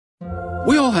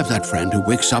We all have that friend who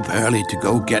wakes up early to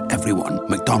go get everyone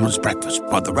McDonald's breakfast,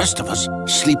 while the rest of us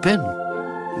sleep in.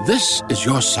 This is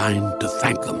your sign to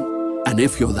thank them. And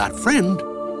if you're that friend,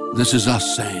 this is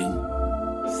us saying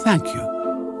thank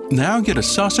you. Now get a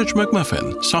sausage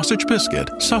McMuffin, sausage biscuit,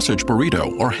 sausage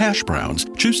burrito, or hash browns.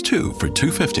 Choose 2 for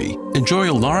 $2.50. Enjoy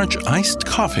a large iced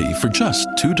coffee for just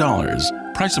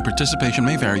 $2. Price and participation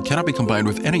may vary. Cannot be combined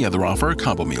with any other offer or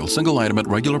combo meal. Single item at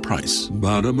regular price.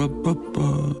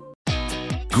 Ba-da-ba-ba-ba.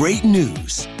 Great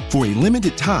news! For a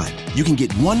limited time, you can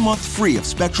get 1 month free of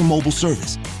Spectrum Mobile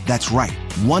service. That's right,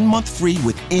 1 month free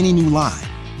with any new line.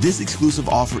 This exclusive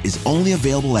offer is only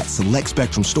available at select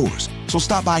Spectrum stores, so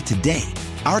stop by today.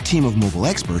 Our team of mobile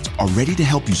experts are ready to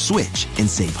help you switch and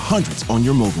save hundreds on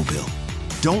your mobile bill.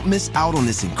 Don't miss out on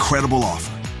this incredible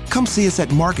offer. Come see us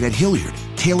at Market at Hilliard,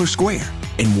 Taylor Square,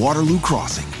 and Waterloo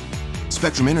Crossing.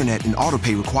 Spectrum Internet and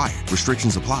autopay required.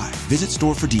 Restrictions apply. Visit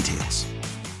store for details.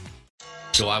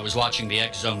 So I was watching the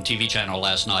X Zone TV channel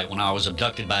last night when I was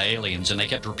abducted by aliens, and they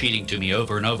kept repeating to me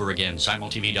over and over again,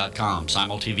 simultv.com,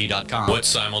 simultv.com.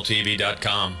 What's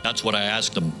simultv.com? That's what I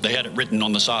asked them. They had it written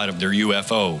on the side of their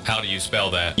UFO. How do you spell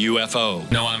that?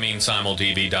 UFO. No, I mean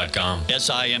simultv.com.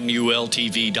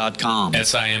 simultv.com.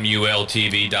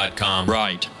 simultv.com.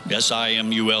 Right.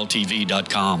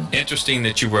 simultv.com. Interesting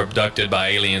that you were abducted by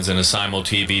aliens in a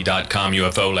simultv.com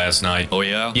UFO last night. Oh,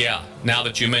 yeah? Yeah. Now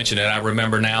that you mention it, I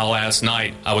remember now last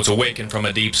night I was awakened from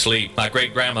a deep sleep. My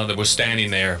great-grandmother was standing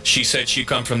there. She said she'd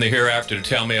come from the hereafter to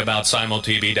tell me about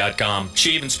simultv.com.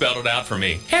 She even spelled it out for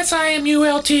me.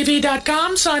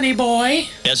 simultv.com, sonny boy.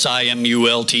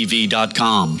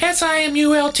 simultv.com.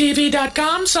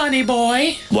 simultv.com, sonny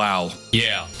boy. Wow.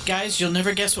 Yeah. Guys, you'll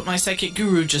never guess what my psychic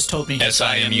guru just told me.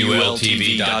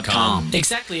 simultv.com.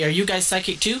 Exactly. Are you guys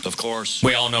psychic too? Of course.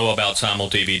 We all know about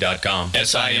simultv.com.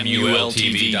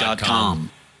 simultv.com.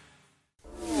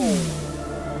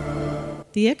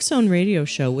 The X Zone Radio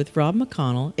Show with Rob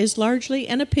McConnell is largely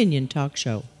an opinion talk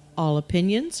show. All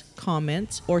opinions,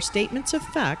 comments, or statements of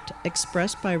fact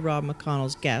expressed by Rob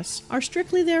McConnell's guests are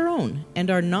strictly their own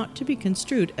and are not to be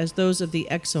construed as those of the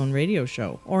X Zone Radio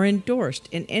Show or endorsed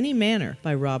in any manner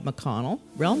by Rob McConnell,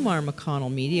 Relmar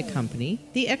McConnell Media Company,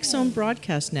 the X Zone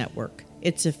Broadcast Network,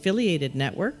 its affiliated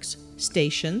networks,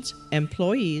 stations,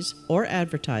 employees, or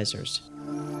advertisers.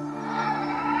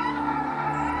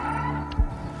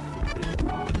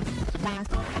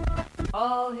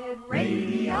 All Hit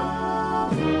Radio.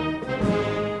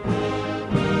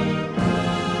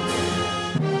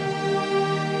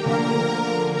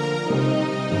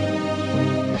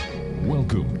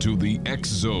 Welcome to the X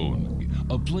Zone,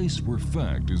 a place where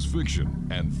fact is fiction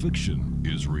and fiction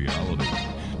is reality.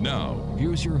 Now,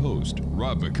 here's your host,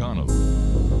 Rob McConnell.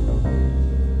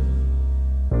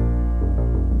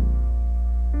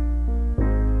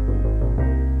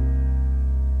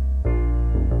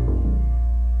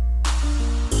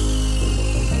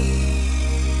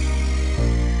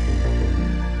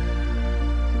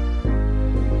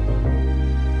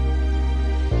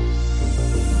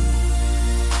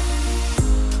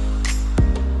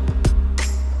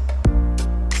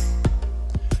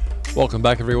 Welcome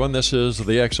back, everyone. This is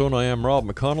the X Zone. I am Rob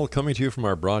McConnell, coming to you from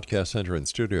our broadcast center and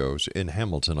studios in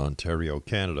Hamilton, Ontario,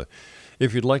 Canada.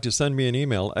 If you'd like to send me an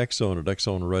email,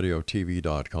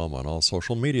 xzone@xzoneradiotv.com, on all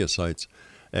social media sites,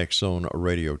 X Zone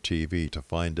Radio TV, to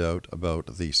find out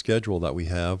about the schedule that we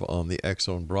have on the X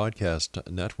Zone Broadcast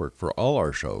Network for all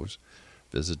our shows.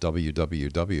 Visit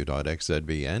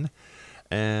www.xzbn,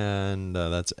 and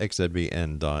that's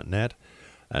xzbn.net.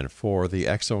 And for the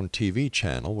X Zone TV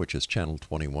channel, which is channel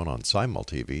 21 on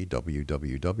SimulTV,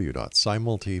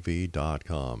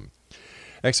 www.simultv.com.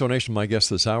 X Zone Nation, my guest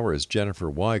this hour is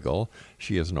Jenniffer Weigel.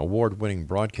 She is an award-winning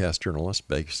broadcast journalist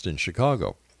based in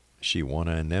Chicago. She won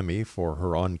an Emmy for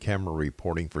her on-camera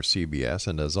reporting for CBS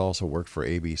and has also worked for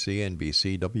ABC,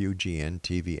 NBC, WGN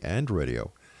TV and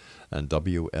radio, and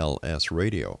WLS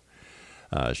Radio.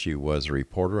 She was a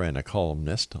reporter and a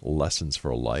columnist, Lessons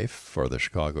for Life, for the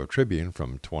Chicago Tribune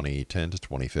from 2010 to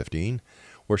 2015,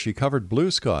 where she covered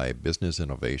Blue Sky, business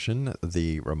innovation,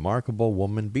 the Remarkable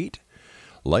Woman Beat,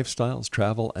 lifestyles,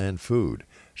 travel, and food.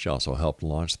 She also helped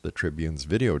launch the Tribune's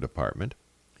video department.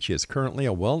 She is currently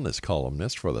a wellness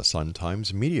columnist for the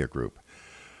Sun-Times Media Group.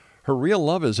 Her real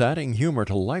love is adding humor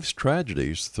to life's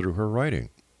tragedies through her writing.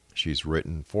 She's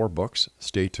written 4 books.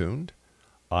 Stay tuned.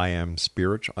 I'm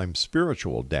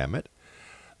spiritual, damn it.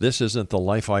 This Isn't the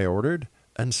Life I Ordered,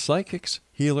 and Psychics,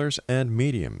 Healers, and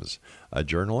Mediums, a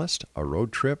journalist, a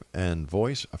road trip, and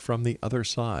voice from the other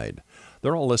side.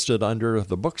 They're all listed under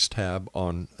the Books tab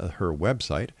on her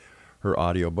website. Her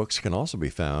audiobooks can also be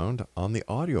found on the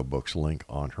audiobooks link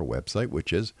on her website,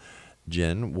 which is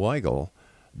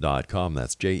JenWeigel.com.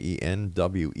 That's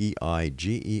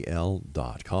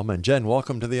JenWeigel.com. And Jen,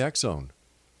 welcome to the X Zone.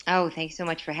 Oh, thanks so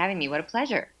much for having me. What a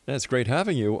pleasure. It's great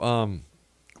having you.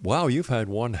 Wow, you've had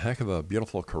one heck of a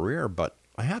beautiful career, but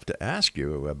I have to ask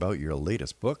you about your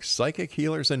latest book, Psychic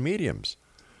Healers and Mediums.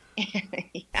 Yeah.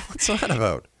 What's that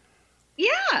about?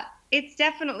 Yeah, it's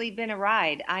definitely been a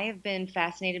ride. I have been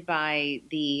fascinated by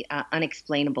the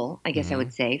unexplainable, I guess I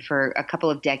would say, for a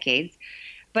couple of decades.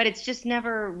 But it's just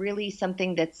never really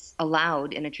something that's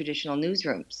allowed in a traditional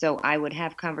newsroom. So I would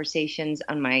have conversations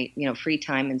on my, free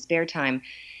time and spare time.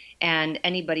 And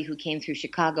anybody who came through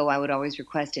Chicago, I would always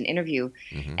request an interview.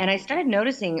 And I started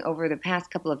noticing over the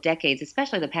past couple of decades,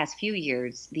 especially the past few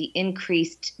years, the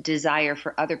increased desire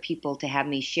for other people to have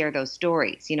me share those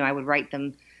stories. I would write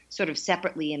them sort of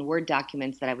separately in Word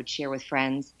documents that I would share with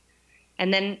friends.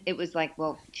 And then it was like,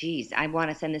 well, geez, I want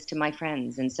to send this to my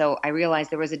friends. And so I realized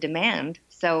there was a demand.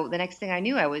 So the next thing I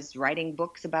knew, I was writing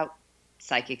books about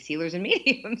psychics, healers, and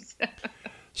mediums.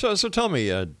 So tell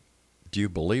me, do you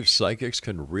believe psychics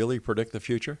can really predict the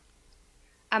future?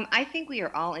 I think we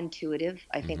are all intuitive.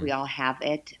 I think we all have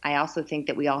it. I also think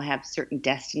that we all have certain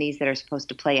destinies that are supposed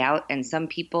to play out. And some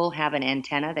people have an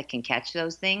antenna that can catch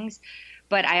those things.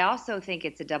 But I also think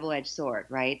it's a double-edged sword,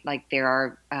 right? Like there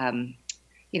are,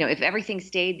 if everything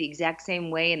stayed the exact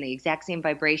same way and the exact same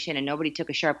vibration and nobody took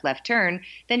a sharp left turn,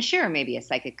 then sure, maybe a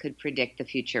psychic could predict the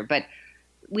future. But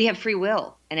we have free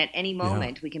will, and at any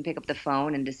moment we can pick up the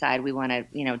phone and decide we want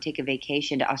to, take a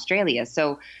vacation to Australia.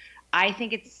 So I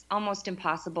think it's almost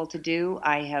impossible to do.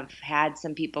 I have had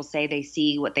some people say they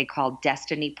see what they call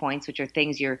destiny points, which are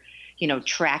things you're,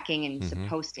 tracking and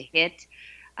supposed to hit.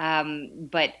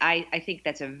 But I think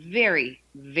that's a very,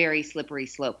 very slippery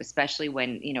slope, especially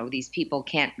when, these people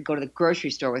can't go to the grocery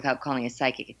store without calling a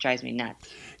psychic. It drives me nuts.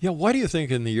 Yeah, why do you think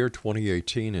in the year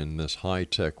 2018, in this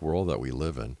high-tech world that we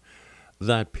live in,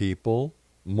 that people,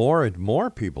 more and more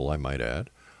people, I might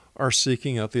add, are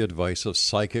seeking out the advice of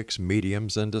psychics,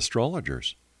 mediums, and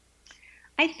astrologers?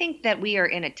 I think that we are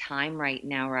in a time right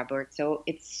now, Robert. So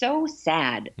it's so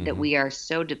sad that we are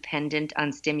so dependent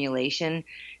on stimulation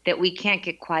that we can't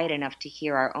get quiet enough to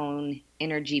hear our own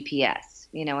inner GPS.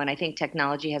 And I think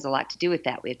technology has a lot to do with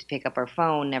that. We have to pick up our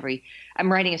phone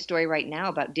I'm writing a story right now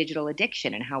about digital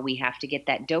addiction and how we have to get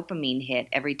that dopamine hit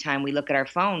every time we look at our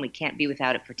phone. We can't be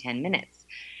without it for 10 minutes.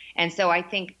 And so I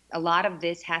think a lot of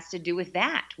this has to do with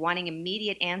that, wanting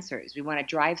immediate answers. We want to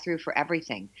drive through for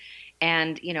everything.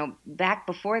 And, back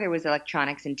before there was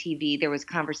electronics and TV, there was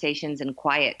conversations and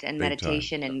quiet and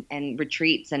meditation and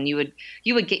retreats. And you would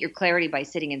get your clarity by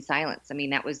sitting in silence. I mean,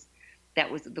 that was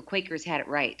the Quakers had it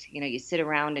right. You sit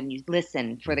around and you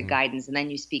listen for the guidance and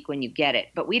then you speak when you get it.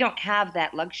 But we don't have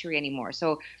that luxury anymore.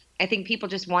 So I think people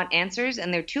just want answers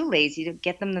and they're too lazy to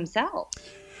get them themselves.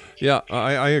 Yeah,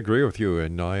 I agree with you.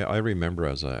 And I remember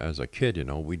as a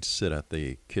kid, we'd sit at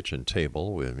the kitchen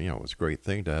table with, it was a great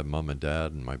thing to have mom and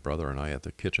dad and my brother and I at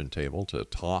the kitchen table to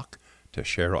talk, to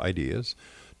share ideas,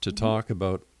 to talk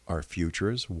about our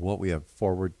futures, what we have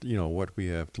what we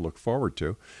have to look forward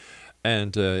to.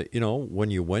 And, when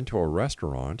you went to a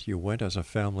restaurant, you went as a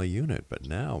family unit. But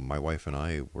now my wife and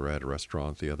I were at a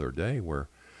restaurant the other day where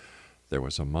there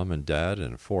was a mom and dad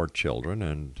and 4 children,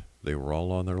 and they were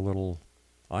all on their little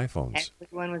iPhones.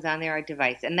 Everyone was on their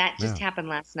device. And that just happened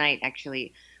last night,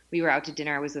 actually. We were out to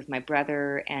dinner. I was with my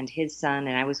brother and his son,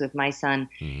 and I was with my son.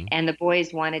 And the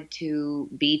boys wanted to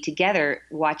be together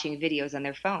watching videos on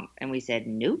their phone. And we said,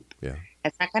 nope,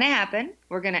 that's not going to happen.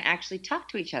 We're going to actually talk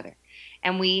to each other.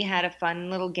 And we had a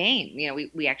fun little game.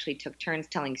 We actually took turns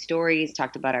telling stories,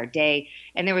 talked about our day,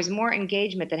 and there was more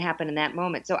engagement that happened in that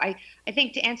moment. So I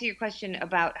think to answer your question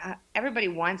about everybody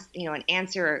wants, an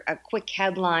answer, a quick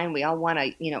headline. We all want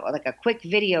like a quick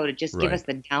video to just give us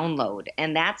the download.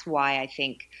 And that's why I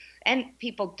think, and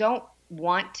people don't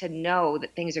want to know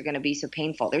that things are going to be so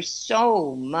painful. There's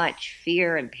so much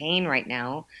fear and pain right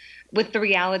now with the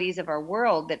realities of our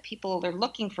world that people are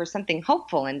looking for something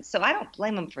hopeful. And so I don't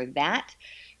blame them for that.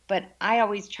 But I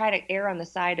always try to err on the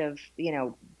side of,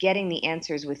 getting the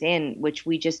answers within, which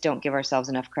we just don't give ourselves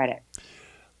enough credit.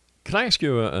 Can I ask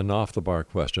you an off-the-bar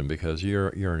question? Because you're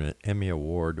an Emmy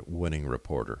Award-winning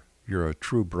reporter. You're a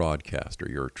true broadcaster.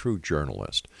 You're a true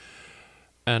journalist.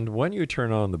 And when you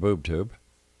turn on the boob tube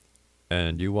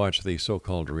and you watch these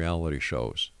so-called reality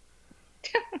shows,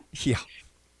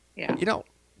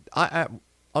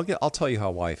 I'll tell you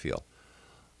how I feel.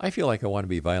 I feel like I want to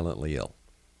be violently ill.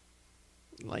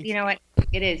 You know what?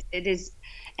 It is.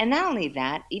 And not only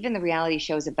that, even the reality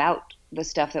shows about the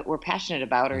stuff that we're passionate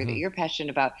about or that you're passionate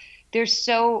about, they're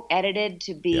so edited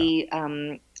to be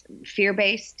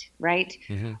fear-based, right?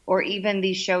 Mm-hmm. Or even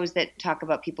these shows that talk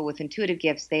about people with intuitive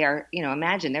gifts, they are,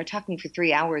 imagine they're talking for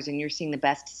 3 hours and you're seeing the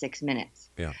best 6 minutes.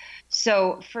 Yeah.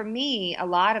 So for me, a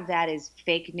lot of that is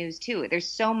fake news too. There's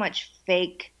so much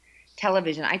fake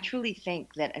television. I truly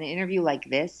think that an interview like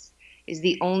this is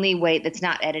the only way that's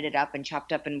not edited up and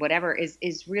chopped up and whatever is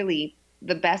really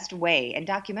the best way. And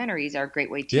documentaries are a great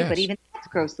way too, yes. but even that's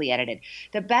grossly edited.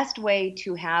 The best way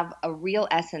to have a real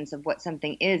essence of what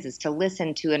something is to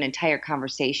listen to an entire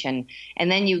conversation. And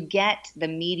then you get the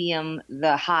medium,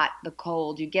 the hot, the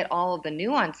cold, you get all of the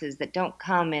nuances that don't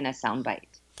come in a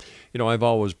soundbite. I've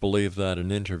always believed that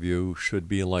an interview should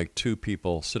be like two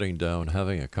people sitting down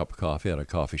having a cup of coffee at a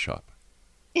coffee shop.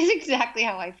 It's exactly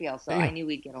how I feel, so I knew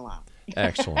we'd get along.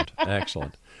 Excellent,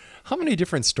 excellent. How many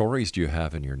different stories do you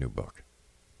have in your new book?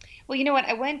 Well, you know what?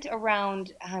 I went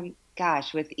around,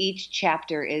 with each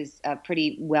chapter is a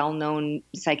pretty well-known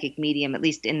psychic medium, at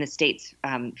least in the States,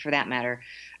 for that matter.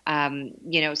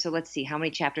 So let's see, how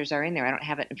many chapters are in there? I don't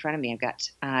have it in front of me. I've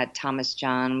got Thomas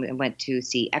John. I went to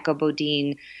see Echo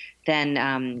Bodine. Then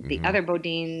the other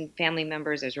Bodine family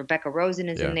members, there's Rebecca Rosen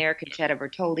is in there, Conchetta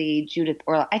Bertoli, Judith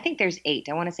Orla. I think there's 8.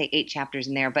 I want to say 8 chapters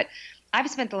in there. But I've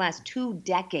spent the last 2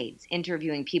 decades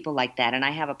interviewing people like that. And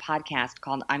I have a podcast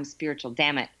called I'm Spiritual,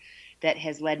 Damn It, that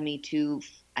has led me to,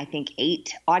 I think,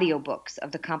 8 audiobooks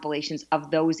of the compilations of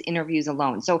those interviews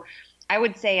alone. So I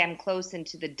would say I'm close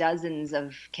into the dozens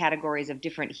of categories of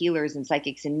different healers and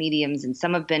psychics and mediums. And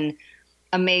some have been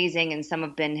amazing, and some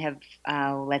have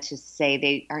let's just say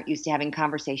they aren't used to having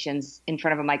conversations in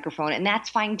front of a microphone, and that's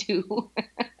fine too.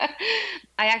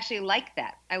 I actually like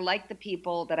that. I like the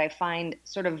people that I find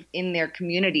sort of in their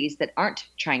communities that aren't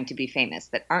trying to be famous,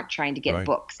 that aren't trying to get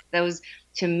books. Those,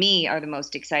 to me, are the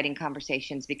most exciting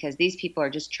conversations because these people are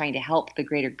just trying to help the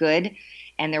greater good,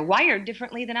 and they're wired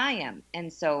differently than I am.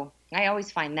 And so I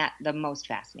always find that the most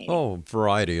fascinating. Oh,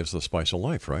 variety is the spice of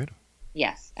life, right?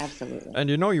 Yes, absolutely. And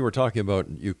you were talking about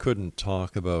you couldn't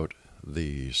talk about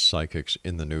the psychics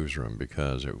in the newsroom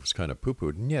because it was kind of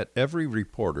poo-pooed. And yet every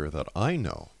reporter that I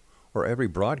know or every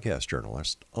broadcast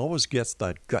journalist always gets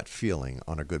that gut feeling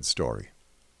on a good story.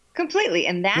 Completely.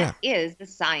 And that is the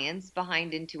science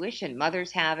behind intuition.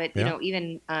 Mothers have it. Yeah.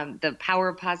 Even The Power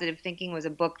of Positive Thinking was a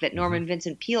book that Norman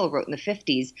Vincent Peale wrote in the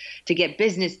 50s to get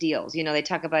business deals. They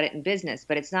talk about it in business,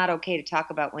 but it's not okay to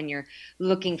talk about when you're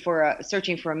searching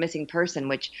for a missing person,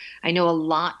 which I know a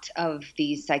lot of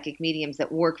these psychic mediums that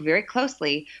work very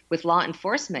closely with law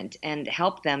enforcement and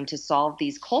help them to solve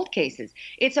these cold cases.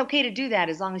 It's okay to do that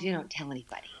as long as you don't tell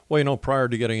anybody. Well, prior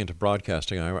to getting into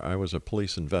broadcasting, I was a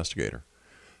police investigator.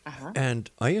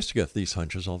 And I used to get these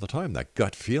hunches all the time, that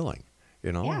gut feeling,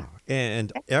 Yeah.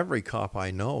 And every cop I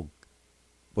know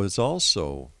was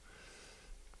also,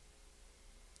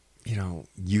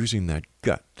 using that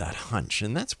gut, that hunch.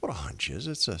 And that's what a hunch is.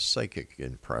 It's a psychic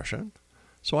impression.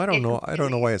 So I don't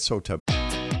know why it's so taboo.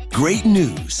 Great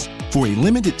news. For a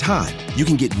limited time, you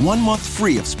can get 1 month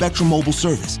free of Spectrum Mobile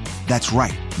service. That's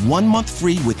right, 1 month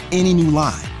free with any new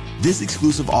line. This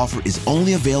exclusive offer is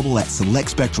only available at select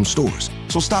Spectrum stores,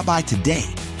 so stop by today.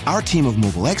 Our team of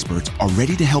mobile experts are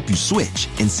ready to help you switch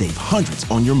and save hundreds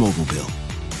on your mobile bill.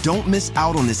 Don't miss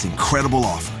out on this incredible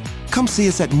offer. Come see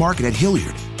us at Market at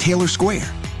Hilliard, Taylor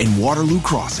Square, and Waterloo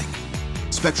Crossing.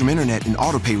 Spectrum Internet and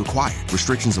autopay required.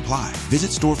 Restrictions apply.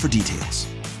 Visit store for details.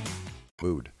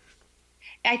 Mood.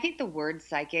 I think the word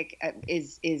psychic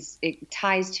it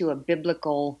ties to a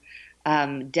biblical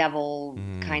devil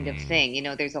kind of thing.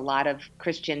 There's a lot of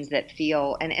Christians that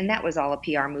feel, and that was all a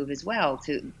PR move as well,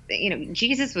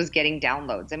 Jesus was getting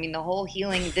downloads. I mean, the whole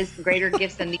healing, this greater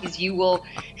gifts than these you will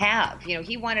have.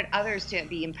 He wanted others to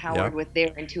be empowered with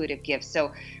their intuitive gifts.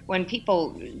 So when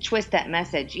people twist that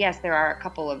message, yes, there are a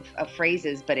couple of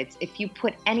phrases, but it's if you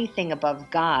put anything above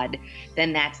God,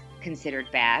 then that's considered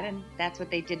bad, and that's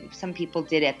what they did. Some people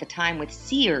did at the time with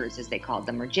seers, as they called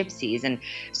them, or gypsies, and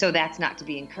so that's not to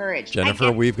be encouraged.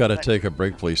 Jenniffer, we've got to take a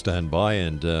break. Please stand by,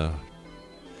 and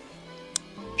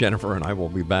Jenniffer and I will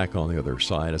be back on the other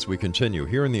side as we continue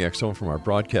here in the X-Zone from our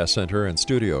broadcast center and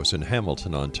studios in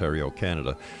Hamilton, Ontario,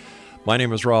 Canada. My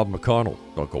name is Rob McConnell.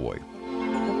 Don't go away.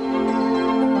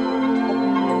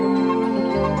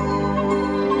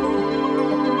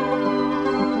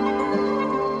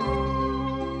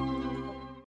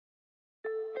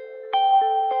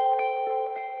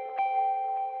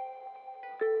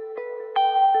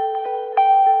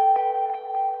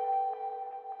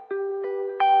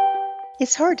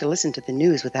 It's hard to listen to the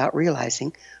news without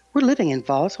realizing we're living in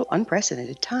volatile,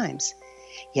 unprecedented times.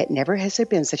 Yet never has there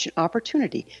been such an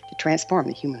opportunity to transform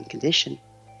the human condition.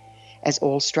 As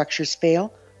old structures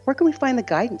fail, where can we find the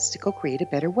guidance to co-create a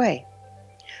better way?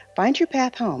 Find Your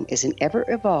Path Home is an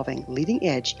ever-evolving,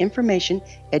 leading-edge information,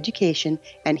 education,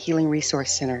 and healing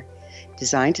resource center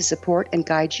designed to support and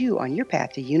guide you on your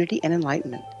path to unity and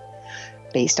enlightenment.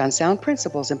 Based on sound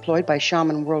principles employed by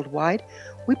shaman worldwide,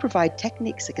 we provide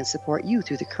techniques that can support you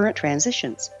through the current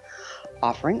transitions,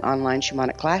 offering online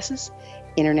shamanic classes,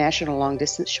 international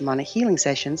long-distance shamanic healing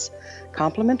sessions,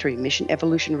 complimentary Mission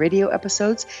Evolution radio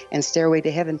episodes and Stairway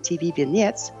to Heaven TV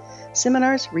vignettes,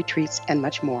 seminars, retreats, and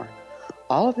much more.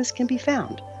 All of this can be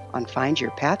found on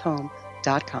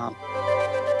findyourpathhome.com.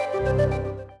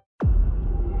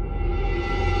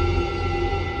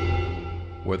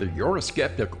 Whether you're a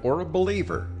skeptic or a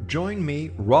believer, join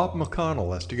me, Rob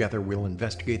McConnell, as together we'll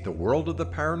investigate the world of the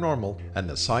paranormal and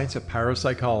the science of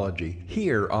parapsychology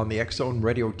here on the X-Zone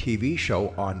Radio TV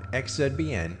show on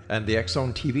XZBN and the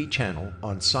X-Zone TV channel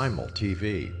on Simul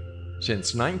TV.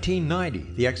 Since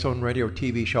 1990, the X-Zone Radio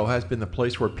TV show has been the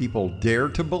place where people dare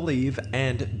to believe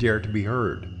and dare to be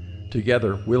heard.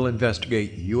 Together, we'll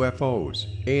investigate UFOs,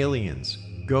 aliens,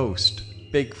 ghosts,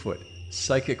 Bigfoot,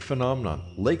 psychic phenomenon,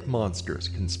 lake monsters,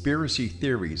 conspiracy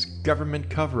theories,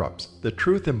 government cover-ups, the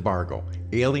truth embargo,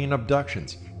 alien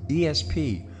abductions,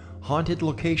 ESP, haunted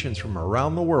locations from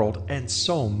around the world, and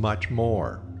so much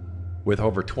more. With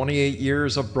over 28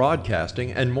 years of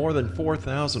broadcasting and more than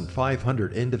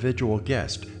 4,500 individual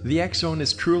guests, the X-Zone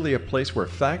is truly a place where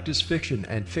fact is fiction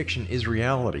and fiction is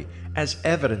reality, as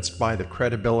evidenced by the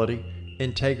credibility,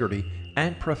 integrity,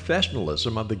 and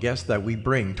professionalism of the guests that we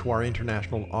bring to our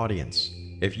international audience.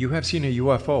 If you have seen a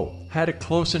UFO, had a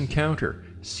close encounter,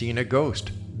 seen a ghost,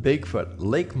 Bigfoot,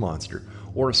 lake monster,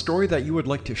 or a story that you would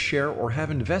like to share or have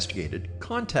investigated,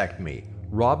 contact me,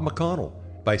 Rob McConnell,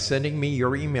 by sending me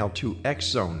your email to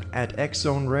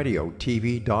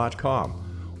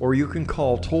xzone@xzoneradiotv.com, or you can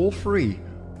call toll-free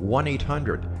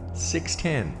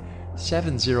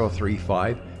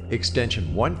 1-800-610-7035,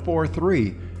 extension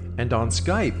 143, and on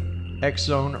Skype,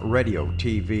 X-Zone Radio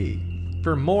TV.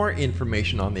 For more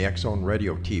information on the X-Zone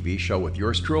Radio TV show with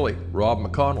yours truly, Rob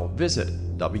McConnell, visit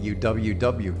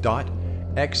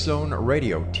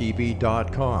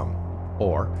www.xzoneradiotv.com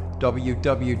or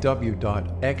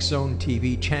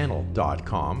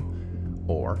www.xzonetvchannel.com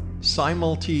or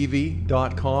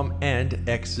simultv.com and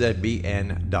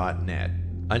xzbn.net.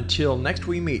 Until next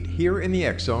we meet here in the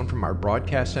X-Zone from our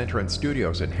broadcast center and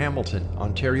studios in Hamilton,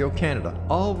 Ontario, Canada,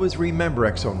 always remember,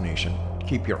 X-Zone Nation,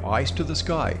 keep your eyes to the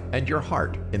sky and your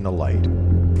heart in the light.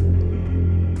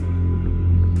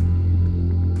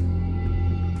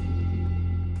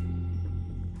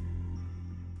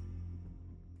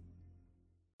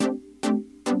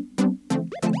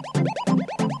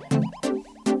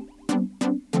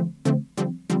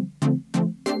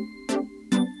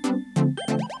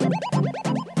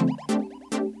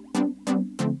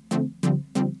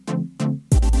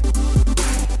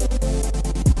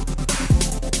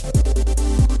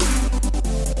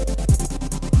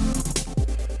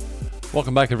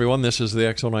 Welcome back, everyone. This is the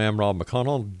X-Zone. I am Rob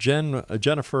McConnell.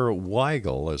 Jenniffer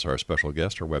Weigel is our special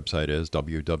guest. Her website is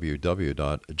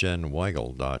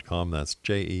www.jenweigel.com. That's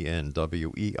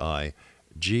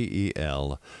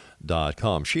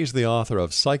JenWeigel.com. She's the author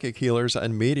of Psychic Healers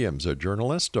and Mediums, a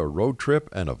journalist, a road trip,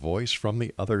 and a voice from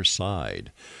the other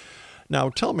side. Now,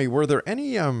 tell me, were there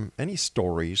any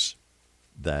stories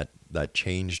that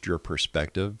changed your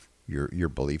perspective, your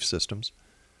belief systems?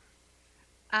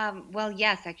 Well,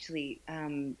 yes, actually.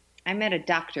 I met a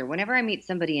doctor. Whenever I meet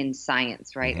somebody in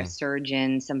science, right, a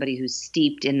surgeon, somebody who's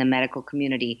steeped in the medical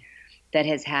community that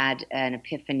has had an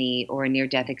epiphany or a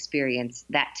near-death experience,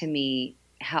 that to me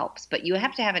helps. But you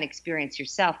have to have an experience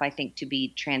yourself, I think, to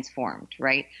be transformed,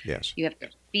 right? Yes. You have to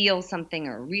feel something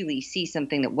or really see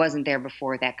something that wasn't there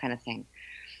before, that kind of thing.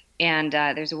 And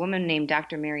there's a woman named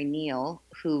Dr. Mary Neal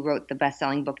who wrote the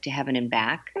best-selling book To Heaven and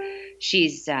Back.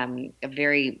 She's a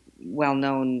very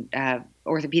well-known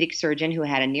orthopedic surgeon who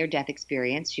had a near-death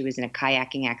experience. She was in a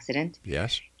kayaking accident.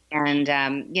 Yes. And,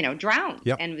 drowned.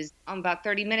 Yep. And was on about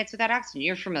 30 minutes without oxygen.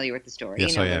 You're familiar with the story.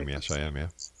 Yes, I am. Yes, I am, yeah.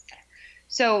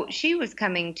 So she was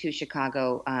coming to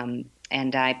Chicago,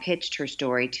 and I pitched her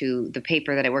story to the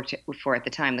paper that I worked for at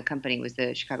the time. The company was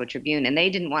the Chicago Tribune, and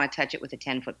they didn't want to touch it with a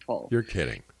 10-foot pole. You're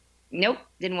kidding. Nope,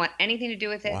 didn't want anything to do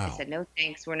with it. Wow. I said, no,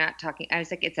 thanks. We're not talking. I was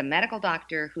like, it's a medical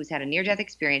doctor who's had a near-death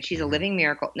experience. She's a living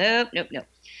miracle. Nope.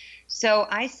 So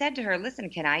I said to her, listen,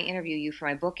 can I interview you for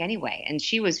my book anyway? And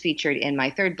she was featured in my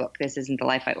third book, This Isn't the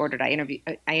Life I Ordered. I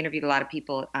interviewed a lot of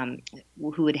people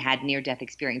who had had near-death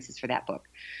experiences for that book.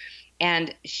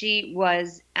 And she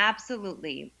was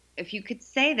absolutely, if you could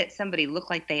say that somebody looked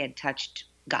like they had touched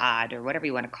God or whatever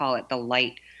you want to call it, the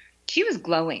light, she was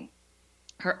glowing.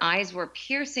 Her eyes were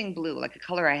piercing blue, like a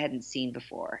color I hadn't seen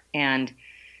before. And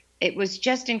it was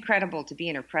just incredible to be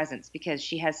in her presence because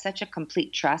she has such a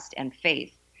complete trust and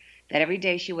faith that every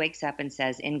day she wakes up and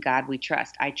says, in God we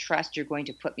trust. I trust you're going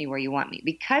to put me where you want me.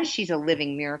 Because she's a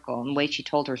living miracle, and the way she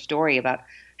told her story about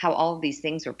how all of these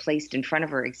things were placed in front of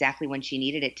her exactly when she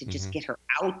needed it to just get her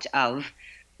out of,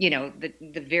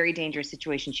 the very dangerous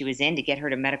situation she was in, to get her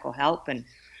to medical help. And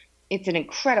it's an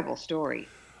incredible story.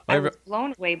 I was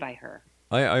blown away by her.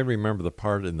 I remember the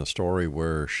part in the story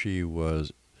where she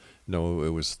was, it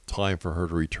was time for her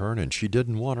to return, and she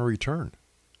didn't want to return.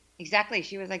 Exactly.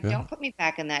 She was like, don't put me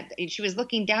back in that. And she was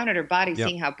looking down at her body,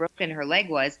 seeing how broken her leg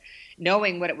was,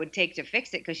 knowing what it would take to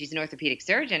fix it because she's an orthopedic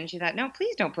surgeon. She thought, no,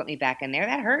 please don't put me back in there.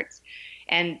 That hurts.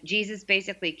 And Jesus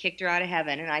basically kicked her out of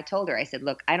heaven. And I told her, I said,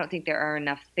 look, I don't think there are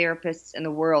enough therapists in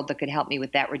the world that could help me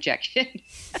with that rejection.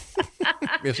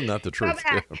 Isn't that the truth?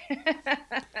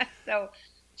 So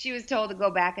she was told to go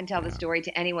back and tell the story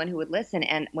to anyone who would listen.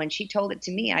 And when she told it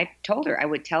to me, I told her I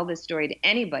would tell this story to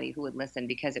anybody who would listen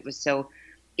because it was so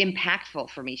impactful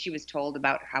for me. She was told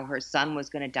about how her son was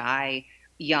going to die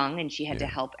young, and she had to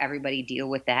help everybody deal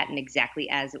with that. And exactly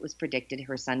as it was predicted,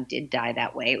 her son did die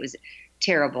that way. It was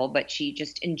terrible, but she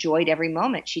just enjoyed every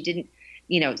moment. She didn't,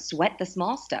 sweat the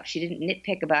small stuff. She didn't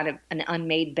nitpick about an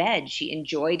unmade bed. She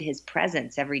enjoyed his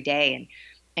presence every day.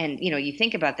 And you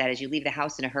think about that as you leave the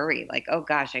house in a hurry, like, oh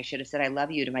gosh, I should have said I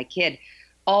love you to my kid.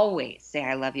 Always say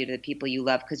I love you to the people you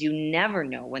love, because you never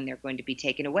know when they're going to be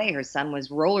taken away. Her son was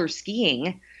roller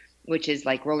skiing, which is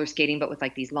like roller skating, but with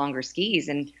like these longer skis,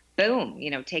 and boom,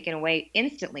 taken away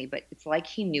instantly. But it's like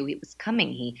he knew it was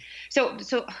coming. So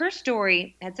her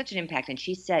story had such an impact. And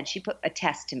she said, she put a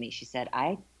test to me. She said,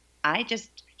 I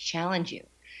just challenge you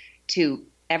to,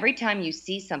 every time you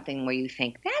see something where you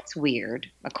think that's weird,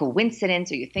 a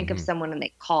coincidence, or you think of someone and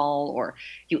they call, or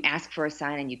you ask for a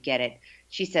sign and you get it.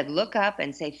 She said, look up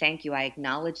and say, thank you. I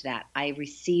acknowledge that. I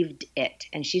received it.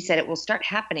 And she said, it will start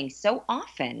happening so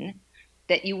often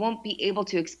that you won't be able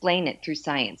to explain it through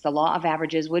science. The law of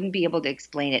averages wouldn't be able to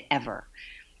explain it ever.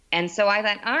 And so I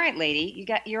thought, all right, lady,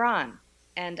 you're on.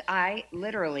 And I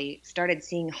literally started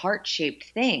seeing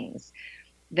heart-shaped things.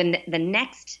 The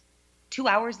next 2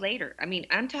 hours later, I mean,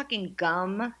 I'm talking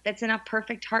gum that's in a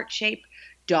perfect heart shape,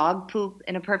 dog poop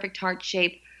in a perfect heart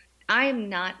shape. I am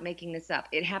not making this up.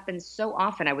 It happens so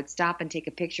often. I would stop and take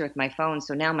a picture with my phone.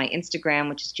 So now my Instagram,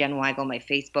 which is Jen Weigel, my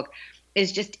Facebook,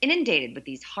 is just inundated with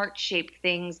these heart-shaped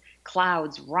things,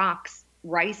 clouds, rocks,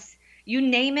 rice, you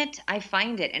name it, I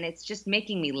find it. And it's just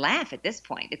making me laugh at this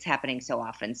point. It's happening so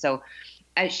often. So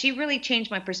she really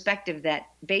changed my perspective that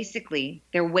basically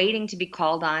they're waiting to be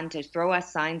called on to throw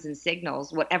us signs and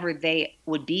signals, whatever they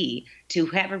would be,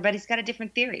 to everybody's got a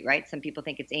different theory, right? Some people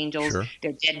think it's angels,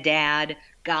 their dead dad,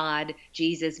 God,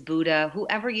 Jesus, Buddha,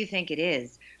 whoever you think it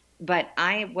is. But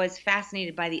I was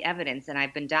fascinated by the evidence, and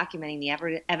I've been documenting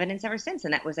the evidence ever since,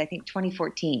 and that was, I think,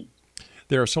 2014.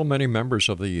 There are so many members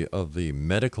of the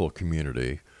medical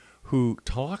community who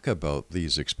talk about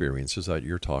these experiences that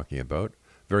you're talking about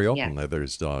very openly.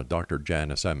 There's Dr.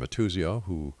 Janice Amatuzio,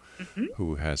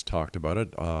 who has talked about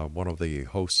it. One of the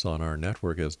hosts on our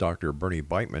network is Dr. Bernie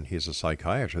Beitman. He's a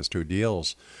psychiatrist who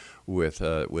deals with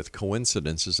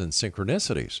coincidences and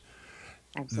synchronicities.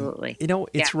 Absolutely.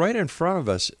 It's right in front of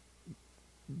us.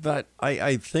 But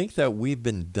I think that we've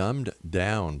been dumbed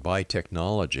down by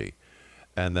technology,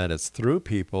 and that it's through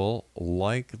people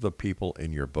like the people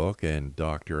in your book and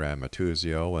Dr.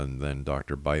 Amatuzio and then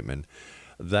Dr. Beitman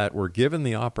that we're given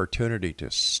the opportunity to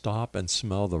stop and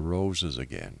smell the roses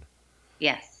again.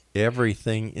 Yes.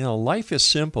 Everything, life is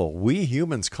simple. We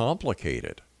humans complicate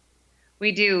it.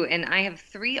 We do, and I have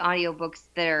 3 audiobooks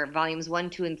that are volumes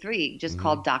 1, 2, and 3, just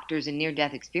called Doctors and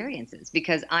Near-Death Experiences,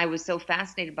 because I was so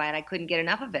fascinated by it, I couldn't get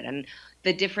enough of it. And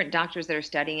the different doctors that are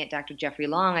studying it, Dr. Jeffrey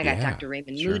Long, I got Dr.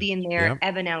 Raymond Moody in there,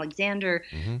 Evan Alexander.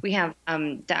 We have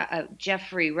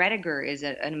Jeffrey Rediger is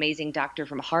an amazing doctor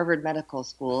from Harvard Medical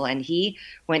School, and he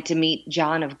went to meet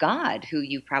John of God, who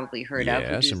you've probably heard of.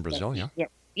 Yes, in Brazil,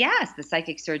 Yes, the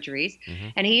psychic surgeries.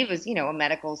 And he was, a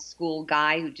medical school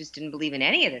guy who just didn't believe in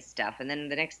any of this stuff. And then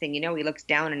the next thing you know, he looks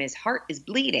down and his heart is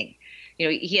bleeding.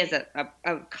 He has a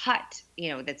cut,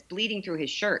 that's bleeding through his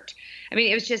shirt. I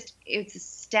mean, it's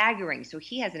staggering. So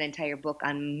he has an entire book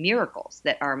on miracles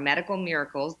that are medical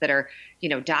miracles that are,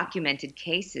 documented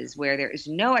cases where there is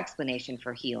no explanation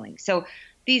for healing. So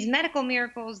these medical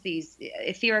miracles, these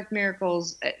etheric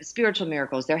miracles, spiritual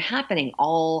miracles, they're happening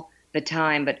all the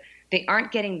time. But they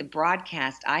aren't getting the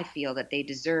broadcast, I feel, that they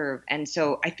deserve. And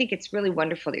so I think it's really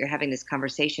wonderful that you're having this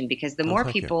conversation, because the more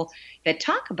people that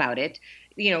talk about it,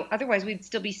 otherwise we'd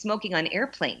still be smoking on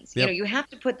airplanes. Yep. You have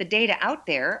to put the data out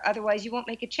there, otherwise you won't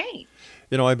make a change.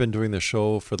 I've been doing this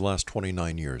show for the last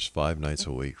 29 years, 5 nights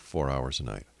a week, 4 hours a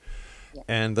night. Yeah.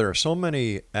 And there are so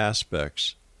many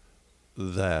aspects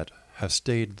that have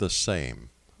stayed the same.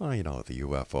 Well, the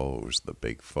UFOs, the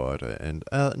Bigfoot,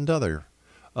 and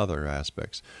other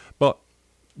aspects. But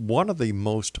one of the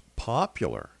most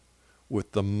popular,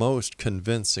 with the most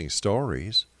convincing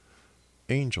stories,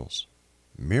 angels,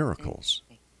 miracles.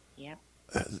 Yep.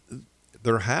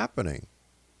 They're happening.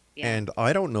 Yeah. And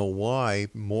I don't know why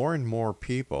more and more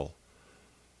people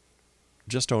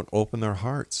just don't open their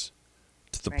hearts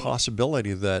to the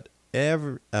possibility that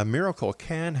a miracle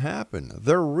can happen.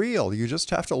 They're real. You just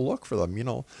have to look for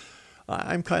them.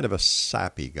 I'm kind of a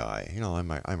sappy guy.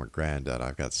 I'm a granddad.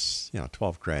 I've got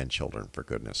 12 grandchildren, for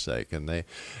goodness sake, and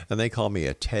they call me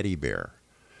a teddy bear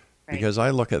because I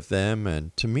look at them,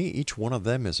 and to me each one of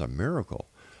them is a miracle.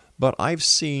 But I've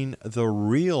seen the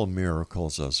real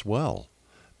miracles as well,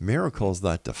 miracles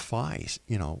that defy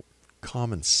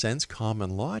common sense,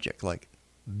 common logic. Like,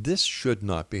 this should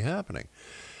not be happening.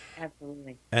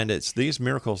 Absolutely. And it's these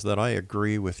miracles that I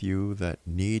agree with you that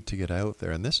need to get out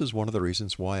there. And this is one of the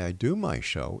reasons why I do my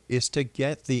show, is to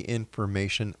get the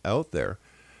information out there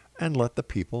and let the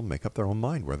people make up their own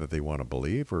mind, whether they want to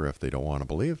believe or if they don't want to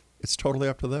believe. It's totally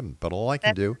up to them. But all I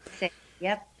can do...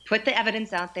 Yep. Put the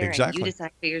evidence out there and you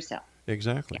decide for yourself.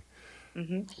 Exactly. Yeah.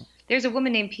 Mm-hmm. There's a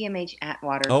woman named PMH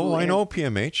Atwater. Oh, I know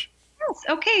PMH.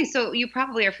 Okay, so you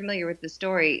probably are familiar with the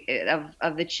story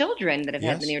of the children that have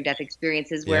had the near-death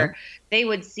experiences where they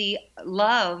would see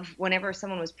love whenever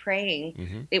someone was praying.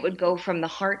 Mm-hmm. It would go from the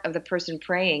heart of the person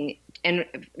praying and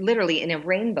literally in a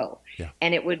rainbow. Yeah.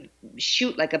 And it would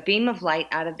shoot like a beam of light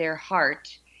out of their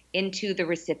heart into the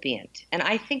recipient. And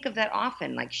I think of that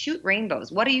often, like, shoot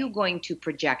rainbows. What are you going to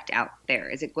project out there?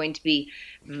 Is it going to be,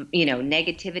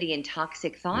 negativity and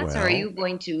toxic thoughts, or are you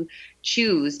going to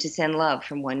choose to send love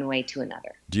from one way to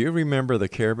another? Do you remember the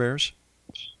Care Bears?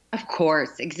 Of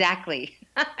course, exactly.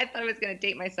 I thought I was going to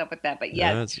date myself with that, but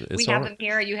yes, we have them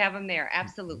here, you have them there,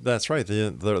 absolutely. That's right,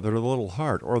 the little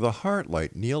heart, or the Heart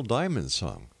Light, Neil Diamond's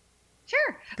song.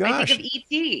 Sure. Gosh. I think of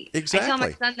E.T. Exactly. I tell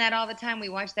my son that all the time. We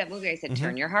watch that movie. I said,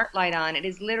 turn your heart light on. It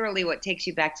is literally what takes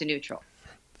you back to neutral.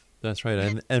 That's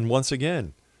right. And once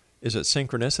again, is it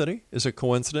synchronicity? Is it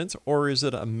coincidence? Or is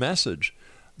it a message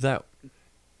that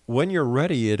when you're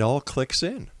ready, it all clicks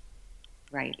in?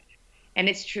 Right. And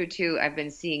it's true, too. I've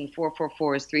been seeing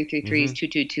 444s, 333s,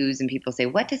 222s, and people say,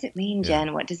 what does it mean,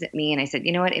 Jen? What does it mean? I said,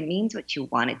 you know what? It means what you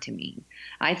want it to mean.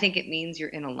 I think it means you're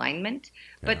in alignment,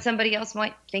 but somebody else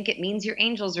might think it means your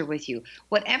angels are with you.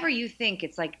 Whatever you think,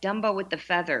 it's like Dumbo with the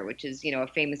feather, which is, a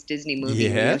famous Disney movie.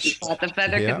 Yes. He thought the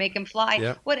feather could make him fly.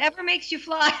 Yep. Whatever makes you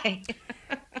fly.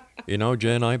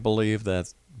 Jen, I believe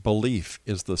that belief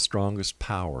is the strongest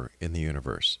power in the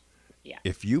universe. Yeah.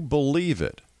 If you believe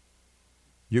it,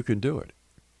 you can do it.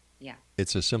 Yeah.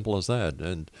 It's as simple as that.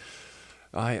 And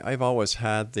I've always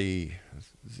had the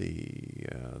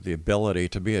ability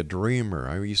to be a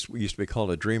dreamer. We used to be called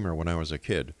a dreamer when I was a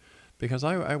kid, because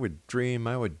I would dream,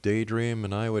 I would daydream,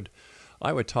 and I would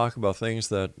talk about things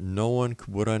that no one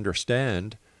would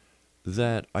understand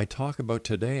that I talk about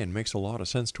today and makes a lot of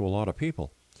sense to a lot of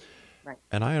people. Right.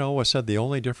 And I had always said the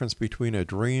only difference between a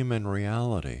dream and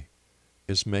reality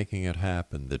is making it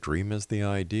happen. The dream is the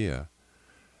idea,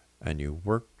 and you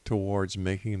work towards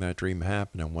making that dream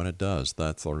happen, and when it does,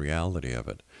 that's the reality of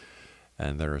it.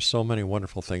 And there are so many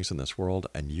wonderful things in this world,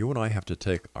 and you and I have to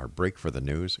take our break for the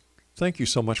news. Thank you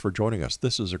so much for joining us.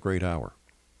 This is a great hour.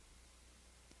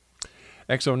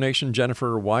 Exo Nation,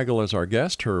 Jenniffer Weigel is our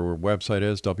guest. Her website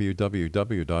is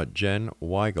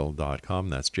www.jenweigel.com.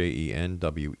 That's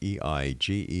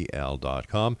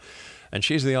JenWeigel.com. And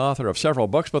she's the author of several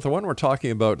books, but the one we're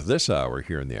talking about this hour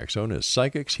here in the X Zone is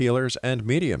Psychics, Healers, and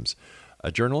Mediums.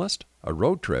 A journalist, a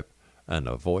road trip, and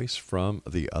a voice from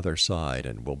the other side.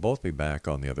 And we'll both be back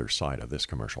on the other side of this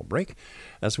commercial break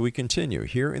as we continue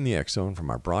here in the X Zone from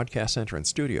our broadcast center and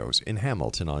studios in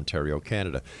Hamilton, Ontario,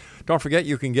 Canada. Don't forget,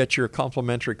 you can get your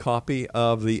complimentary copy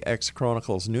of the X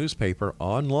Chronicles newspaper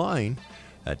online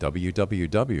at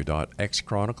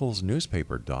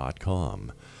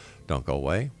www.xchroniclesnewspaper.com. Don't go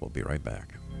away. We'll be right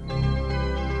back.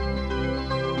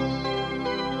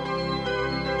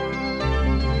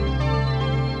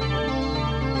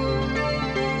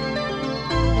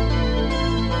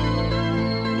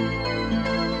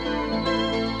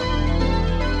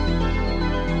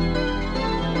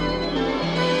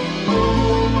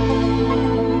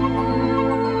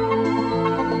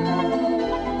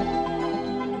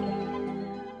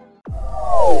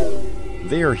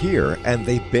 They are here, and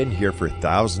they've been here for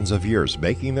thousands of years,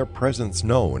 making their presence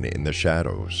known in the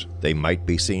shadows. They might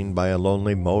be seen by a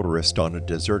lonely motorist on a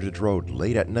deserted road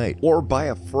late at night, or by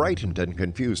a frightened and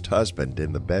confused husband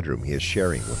in the bedroom he is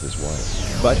sharing with his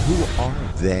wife. But who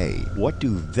are they? What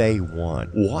do they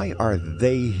want? Why are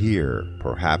they here?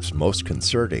 Perhaps most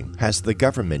concerning, has the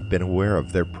government been aware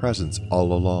of their presence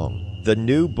all along? The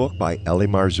new book by Ellie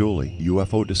Marzulli,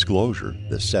 UFO Disclosure,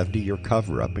 the 70-year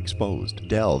cover-up exposed,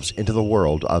 delves into the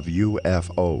world of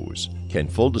UFOs. Can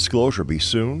full disclosure be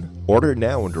soon? Order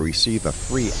now and receive a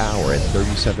free hour and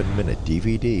 37-minute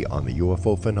DVD on the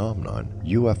UFO phenomenon.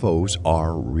 UFOs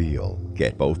are real.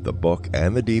 Get both the book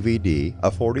and the DVD,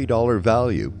 a $40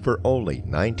 value, for only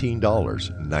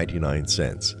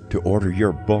 $19.99. To order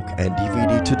your book and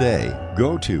DVD today,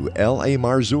 go to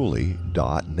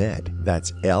lamarzulli.net.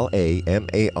 That's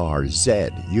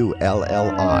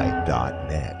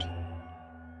LAMARZULLI.net.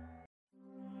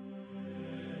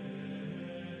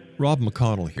 Rob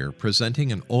McConnell here,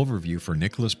 presenting an overview for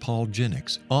Nicholas Paul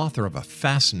Jennings, author of a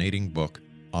fascinating book,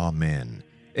 Amen.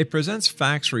 It presents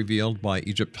facts revealed by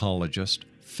Egyptologists,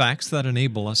 facts that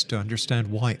enable us to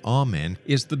understand why Amen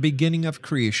is the beginning of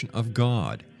creation of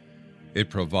God.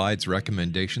 It provides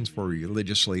recommendations for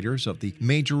religious leaders of the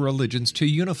major religions to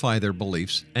unify their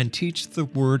beliefs and teach the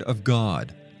Word of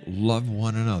God. Love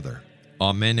one another.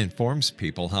 Amen informs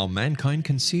people how mankind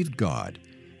conceived God.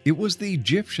 It was the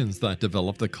Egyptians that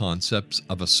developed the concepts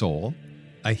of a soul,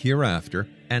 a hereafter,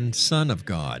 and Son of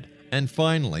God. And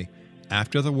finally,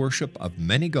 after the worship of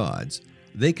many gods,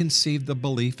 they conceived the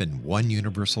belief in one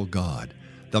universal God,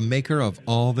 the maker of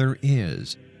all there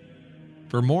is.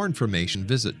 For more information,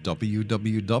 visit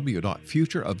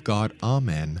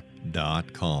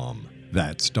www.futureofgodamen.com.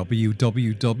 That's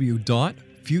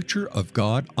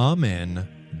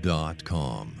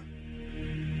www.futureofgodamen.com.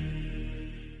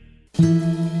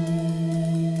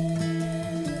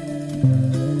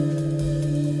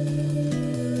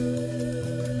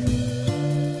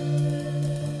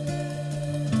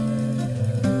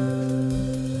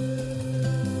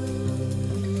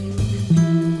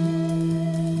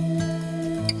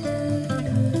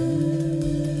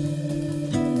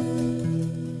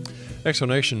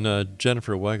 Explanation,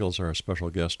 Jenniffer Weigel is our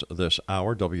special guest this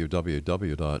hour,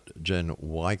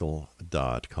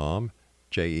 www.jenweigel.com,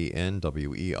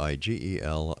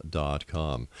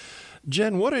 JenWeigel.com.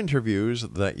 Jen, what interviews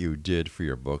that you did for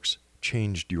your books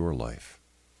changed your life?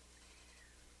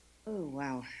 Oh,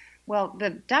 wow. Well, the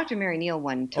Dr. Mary Neal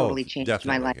one totally changed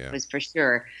my life, was for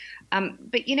sure.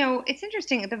 But, you know, it's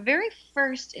interesting. The very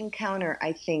first encounter,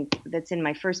 I think, that's in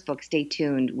my first book, Stay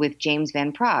Tuned, with James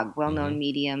Van Praagh, well-known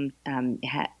medium.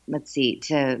 Let's see.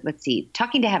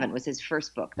 Talking to Heaven was his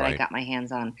first book that I got my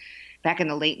hands on back in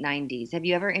the late 90s. Have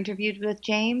you ever interviewed with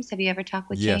James? Have you ever talked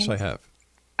with James? Yes, I have.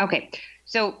 Okay.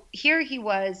 So here he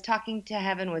was. Talking to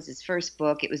Heaven was his first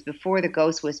book. It was before The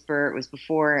Ghost Whisperer. It was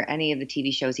before any of the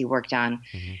TV shows he worked on.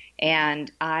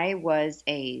 And I was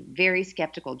a very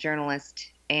skeptical journalist.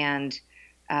 And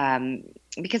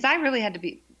because I really had to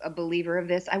be a believer of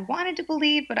this, I wanted to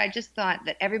believe, but I just thought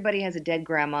that everybody has a dead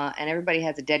grandma and everybody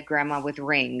has a dead grandma with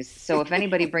rings. So if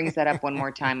anybody brings that up one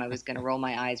more time, I was going to roll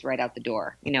my eyes right out the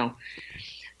door, you know.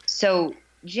 So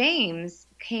James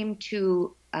came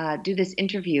to do this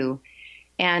interview.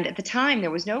 And at the time, there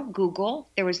was no Google.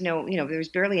 There was no, there was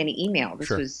barely any email.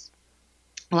 This was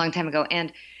a long time ago.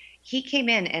 And he came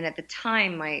in, and at the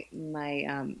time, my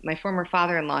former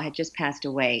father-in-law had just passed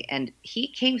away, and he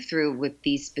came through with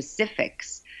these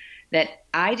specifics that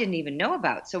I didn't even know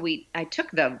about. So I took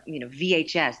the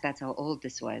VHS. That's how old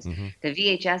this was. The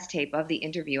VHS tape of the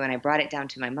interview, and I brought it down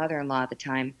to my mother-in-law at the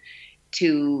time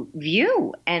to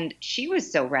view. And she was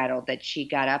so rattled that she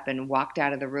got up and walked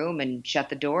out of the room and shut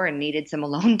the door and needed some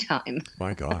alone time.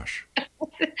 My gosh.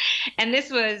 And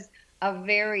this was a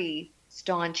very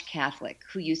staunch Catholic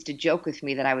who used to joke with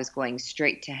me that I was going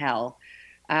straight to hell.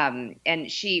 And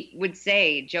she would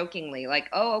say jokingly, like,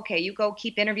 oh, okay, you go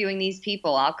keep interviewing these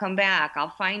people. I'll come back.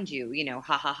 I'll find you,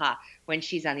 ha, ha, ha, when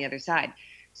she's on the other side.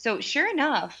 So sure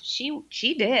enough,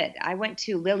 she did. I went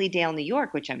to Lilydale, New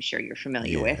York, which I'm sure you're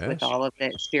familiar with all of the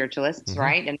spiritualists,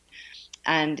 right?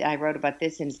 And I wrote about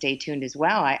this in Stay Tuned as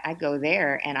well. I go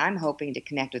there, and I'm hoping to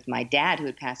connect with my dad, who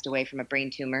had passed away from a brain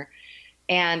tumor.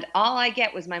 And all I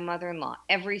get was my mother-in-law.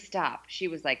 Every stop, she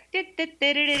was like, I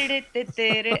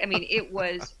mean, it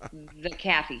was the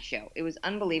Kathy show. It was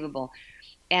unbelievable.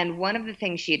 And one of the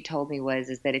things she had told me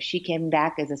is that if she came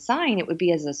back as a sign, it would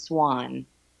be as a swan.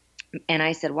 And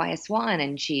I said, why a swan?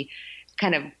 And she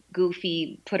kind of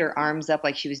goofy put her arms up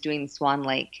like she was doing the Swan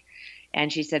Lake.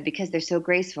 And she said, because they're so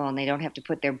graceful and they don't have to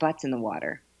put their butts in the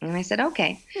water. And I said,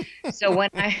 okay. So when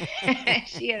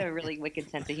she had a really wicked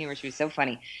sense of humor. She was so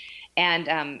funny.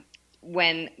 And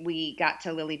when we got to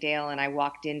Lilydale and I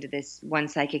walked into this one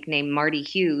psychic named Marty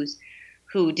Hughes,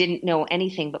 who didn't know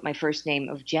anything but my first name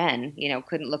of Jen,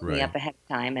 couldn't look me up ahead of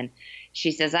time. And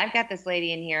she says, I've got this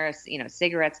lady in here,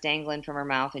 cigarettes dangling from her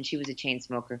mouth. And she was a chain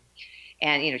smoker.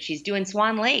 And, she's doing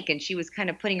Swan Lake. And she was kind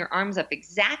of putting her arms up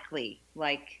exactly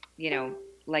like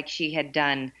she had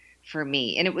done for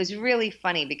me. And it was really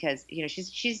funny because,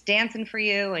 she's dancing for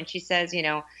you. And she says,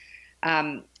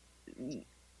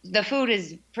 the food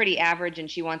is pretty average and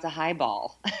she wants a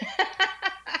highball.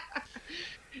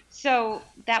 So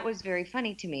that was very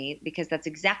funny to me because that's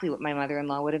exactly what my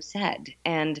mother-in-law would have said.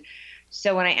 And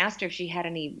so when I asked her if she had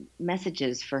any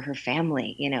messages for her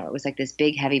family, it was like this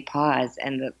big, heavy pause.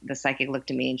 And the psychic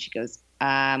looked at me and she goes,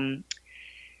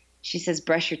 she says,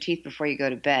 brush your teeth before you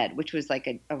go to bed, which was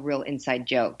like a real inside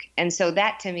joke. And so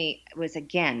that to me was,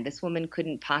 again, this woman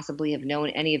couldn't possibly have known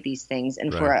any of these things.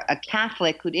 And for a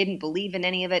Catholic who didn't believe in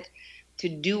any of it, to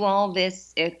do all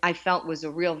this, I felt was a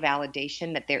real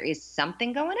validation that there is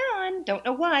something going on. Don't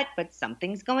know what, but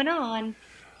something's going on.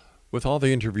 With all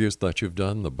the interviews that you've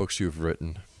done, the books you've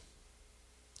written,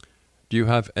 do you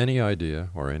have any idea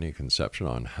or any conception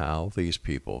on how these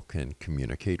people can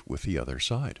communicate with the other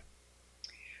side?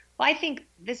 Well, I think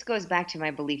this goes back to my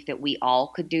belief that we all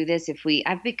could do this.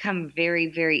 I've become very,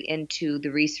 very into the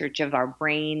research of our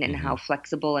brain and how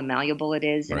flexible and malleable it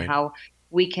is and how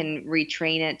we can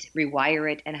retrain it,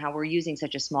 rewire it, and how we're using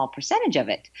such a small percentage of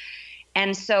it.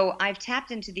 And so I've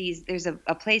tapped into these. There's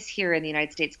a place here in the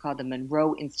United States called the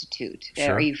Monroe Institute.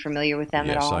 Sure. Are you familiar with them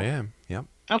at all? Yes, I am. Yep.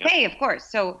 Okay, of course.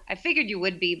 So I figured you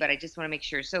would be, but I just want to make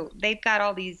sure. So they've got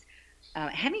all these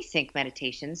hemisync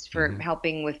meditations for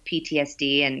helping with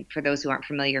PTSD. And for those who aren't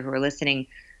familiar who are listening,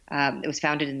 it was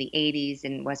founded in the 80s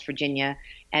in West Virginia.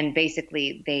 And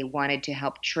basically they wanted to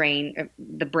help train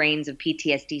the brains of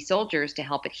PTSD soldiers to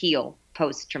help it heal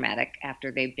post-traumatic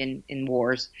after they've been in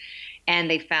wars. And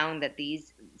they found that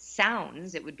these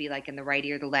sounds, it would be like in the right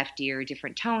ear, the left ear,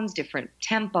 different tones, different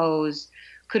tempos,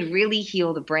 could really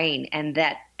heal the brain. And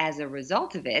that as a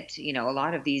result of it, a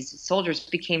lot of these soldiers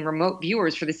became remote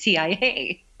viewers for the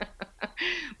CIA,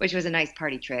 which was a nice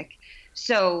party trick.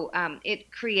 So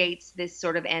it creates this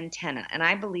sort of antenna. And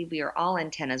I believe we are all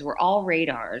antennas. We're all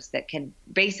radars that can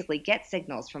basically get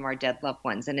signals from our dead loved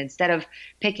ones. And instead of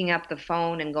picking up the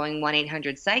phone and going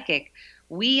 1-800-PSYCHIC,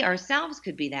 we ourselves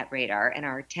could be that radar and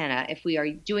our antenna if we are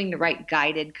doing the right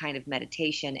guided kind of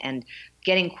meditation and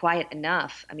getting quiet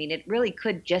enough. I mean, it really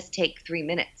could just take 3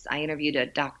 minutes. I interviewed a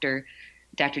Dr.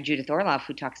 Judith Orloff,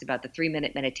 who talks about the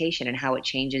 3-minute meditation and how it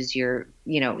changes your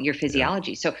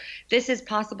physiology. So this is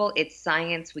possible. It's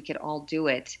science. We could all do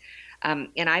it. And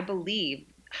I believe,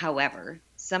 however,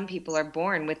 some people are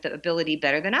born with the ability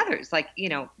better than others. Like,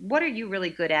 what are you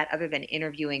really good at other than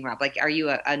interviewing, Rob? Like, are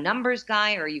you a numbers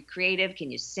guy? Or are you creative?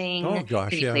 Can you sing? Oh gosh,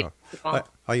 Can you play football?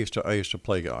 I used to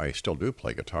play. I still do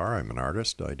play guitar. I'm an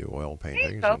artist. I do oil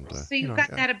paintings. So you've got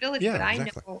that ability. Yeah, but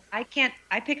exactly. I know I can't.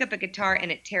 I pick up a guitar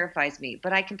and it terrifies me,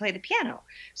 but I can play the piano.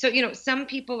 So some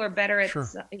people are better at. Sure.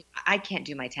 I can't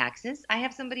do my taxes. I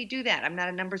have somebody do that. I'm not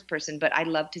a numbers person, but I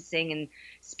love to sing and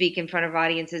speak in front of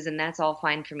audiences, and that's all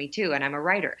fine for me too. And I'm a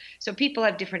writer. So people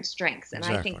have different strengths, and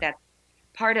Exactly. I think that's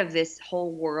part of this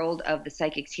whole world of the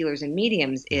psychics, healers, and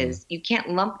mediums is you can't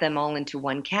lump them all into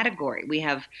one category. We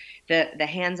have the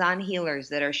hands-on healers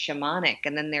that are shamanic,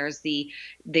 and then there's the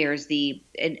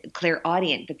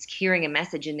clairaudient that's hearing a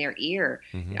message in their ear.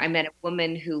 I met a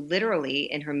woman who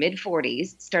literally in her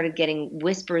mid-40s started getting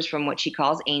whispers from what she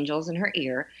calls angels in her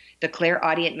ear. The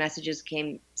clairaudient messages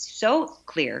came so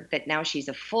clear that now she's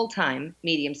a full-time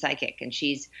medium psychic, and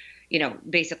she's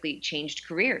basically changed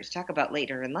careers. Talk about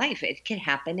later in life. It can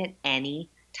happen at any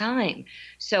time.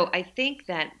 So I think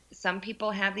that some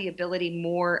people have the ability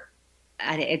more,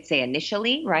 I'd say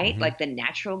initially, right? Like the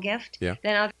natural gift than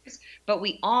others. But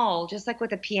we all, just like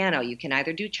with a piano, you can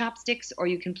either do chopsticks or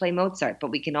you can play Mozart, but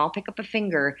we can all pick up a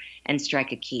finger and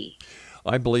strike a key.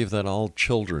 I believe that all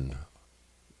children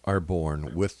are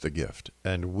born with the gift,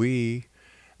 and we,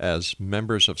 as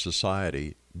members of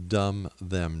society, dumb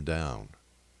them down.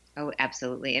 Oh,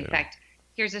 absolutely. In fact,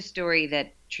 here's a story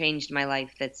that changed my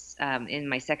life that's in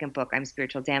my second book, I'm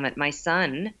Spiritual Damn It. My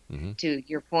son, to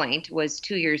your point, was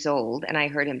 2 years old, and I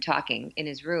heard him talking in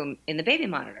his room in the baby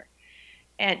monitor.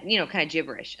 And, kind of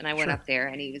gibberish. And I went up there,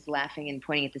 and he was laughing and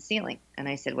pointing at the ceiling. And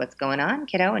I said, what's going on,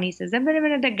 kiddo? And he says,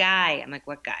 the guy. I'm like,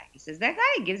 what guy? He says, that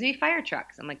guy gives me fire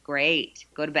trucks. I'm like, great.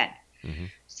 Go to bed.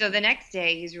 So the next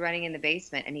day, he's running in the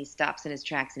basement, and he stops in his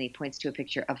tracks, and he points to a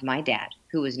picture of my dad,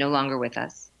 who is no longer with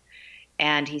us.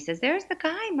 And he says, there's the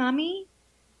guy, Mommy.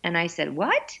 And I said,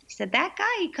 what? He said, that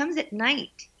guy, he comes at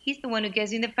night. He's the one who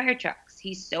gives me the fire trucks.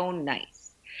 He's so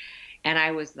nice. And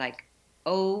I was like,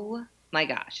 oh my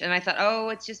gosh. And I thought, oh,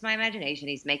 it's just my imagination.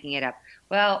 He's making it up.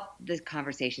 Well, the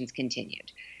conversations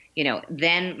continued. You know,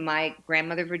 then my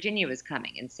grandmother Virginia was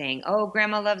coming and saying, oh,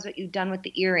 Grandma loves what you've done with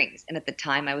the earrings. And at the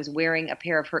time I was wearing a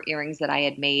pair of her earrings that I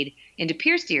had made into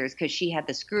pierced ears because she had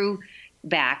the screw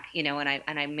back, you know, and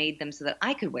I made them so that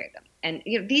I could wear them. And,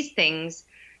 you know, these things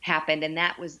happened, and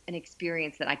that was an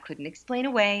experience that I couldn't explain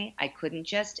away. I couldn't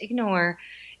just ignore.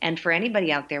 And for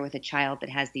anybody out there with a child that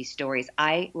has these stories,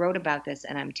 I wrote about this,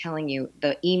 and I'm telling you,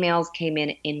 the emails came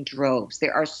in droves.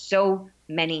 There are so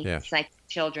many psychic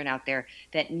children out there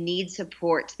that need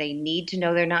support. They need to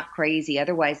know they're not crazy.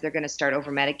 Otherwise, they're going to start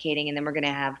over-medicating, and then we're going to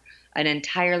have an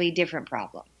entirely different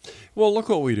problem. Well, look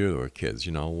what we do to our kids.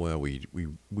 You know,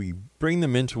 we bring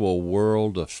them into a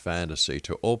world of fantasy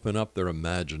to open up their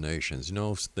imaginations. You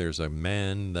know, there's a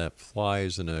man that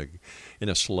flies in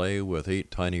a sleigh with 8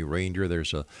 tiny reindeer.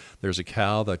 There's a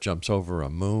cow that jumps over a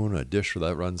moon, a dish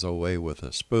that runs away with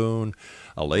a spoon,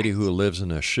 a lady who lives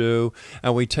in a shoe,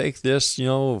 and we take this, you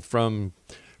know, from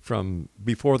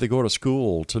before they go to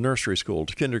school, to nursery school,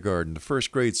 to kindergarten, to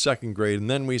first grade, second grade, and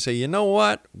then we say, you know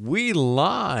what? We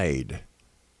lied.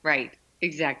 Right,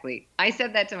 exactly. I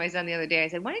said that to my son the other day. I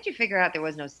said, why did you figure out there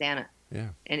was no Santa? Yeah.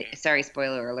 And sorry,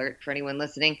 spoiler alert for anyone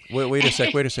listening. Wait a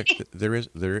sec. There is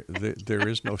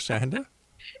no Santa?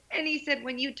 And he said,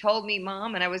 when you told me,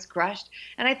 Mom, and I was crushed.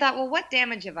 And I thought, well, what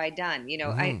damage have I done? You know,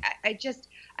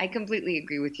 I completely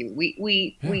agree with you.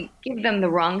 We give them the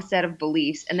wrong set of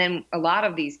beliefs. And then a lot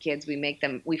of these kids,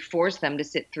 we force them to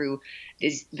sit through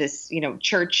this, you know,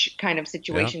 church kind of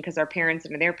situation because our parents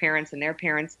and their parents and their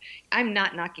parents. I'm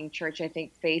not knocking church. I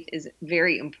think faith is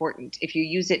very important. If you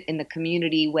use it in the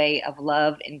community way of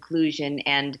love, inclusion,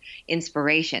 and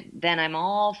inspiration, then I'm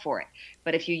all for it.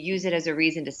 But if you use it as a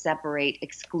reason to separate,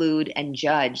 exclude, and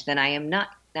judge, then I am not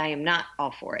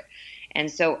all for it. And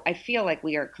so I feel like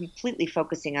we are completely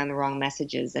focusing on the wrong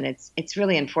messages, and it's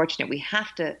really unfortunate. We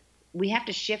have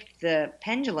to shift the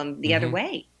pendulum the other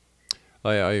way.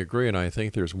 I agree, and I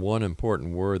think there's one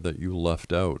important word that you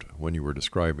left out when you were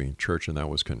describing church, and that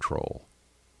was control.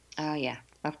 Oh, yeah,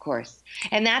 of course.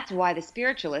 And that's why the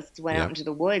spiritualists went out into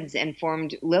the woods and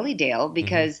formed Lilydale,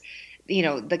 because you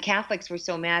know, the Catholics were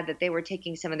so mad that they were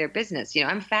taking some of their business. You know,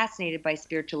 I'm fascinated by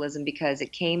spiritualism because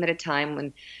it came at a time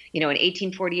when, you know, in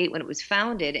 1848 when it was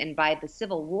founded, and by the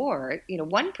Civil War, you know,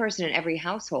 one person in every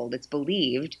household, it's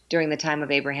believed, during the time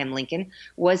of Abraham Lincoln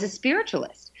was a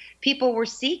spiritualist. People were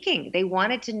seeking. They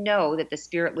wanted to know that the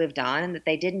spirit lived on and that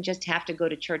they didn't just have to go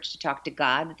to church to talk to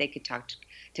God, that they could talk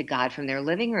to God from their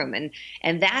living room.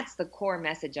 And that's the core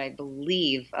message, I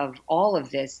believe, of all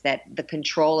of this, that the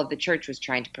control of the church was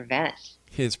trying to prevent.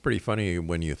 It's pretty funny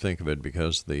when you think of it,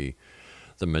 because the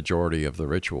majority of the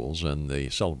rituals and the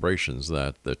celebrations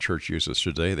that the church uses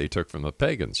today, they took from the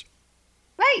pagans.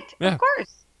 Right, of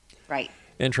course. Right.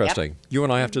 Interesting. Yep. You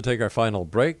and I have to take our final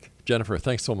break. Jenniffer,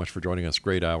 thanks so much for joining us.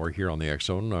 Great hour here on the X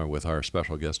Zone with our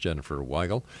special guest, Jenniffer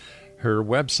Weigel. Her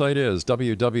website is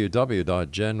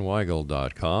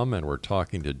www.jenweigel.com, and we're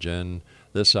talking to Jen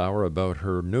this hour about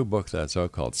her new book that's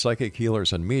out called Psychic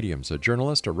Healers and Mediums, a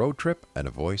journalist, a road trip, and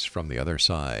a voice from the other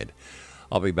side.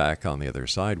 I'll be back on the other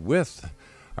side with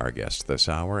our guest this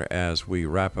hour as we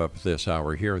wrap up this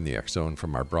hour here in the X Zone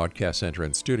from our broadcast center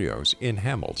and studios in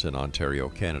Hamilton, Ontario,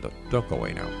 Canada. Don't go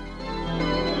away now.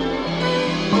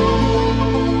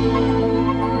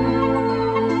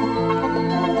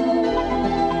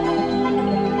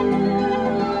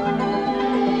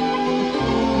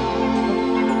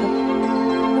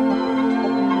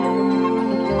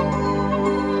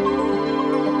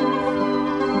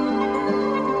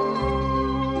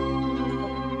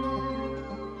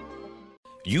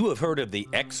 You have heard of the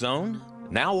X Zone?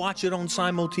 Now watch it on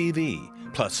Simul TV,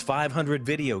 plus 500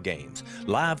 video games,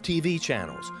 live TV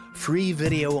channels, free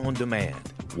video on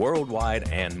demand, worldwide,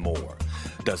 and more.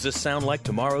 Does this sound like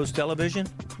tomorrow's television?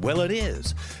 Well, it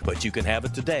is, but you can have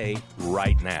it today,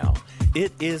 right now.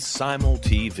 It is Simul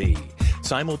TV.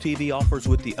 Simul TV offers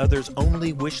what the others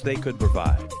only wish they could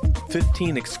provide.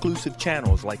 15 exclusive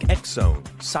channels like X Zone,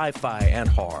 sci-fi, and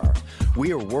horror.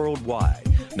 We are worldwide.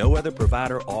 No other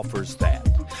provider offers that.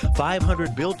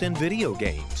 500 built-in video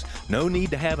games. No need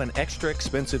to have an extra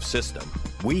expensive system.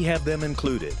 We have them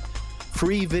included.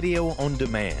 Free video on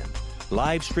demand.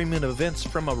 Live streaming events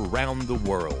from around the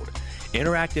world.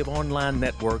 Interactive online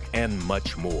network, and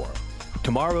much more.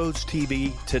 Tomorrow's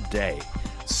TV today.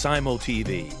 Simul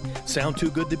TV. Sound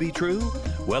too good to be true?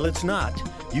 Well, it's not.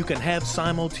 You can have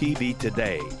Simul TV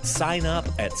today. Sign up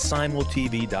at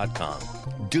simultv.com.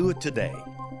 Do it today.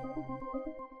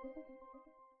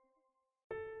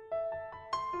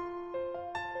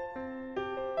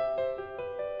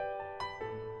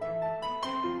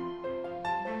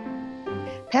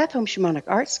 Path Home Shamanic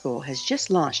Art School has just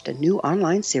launched a new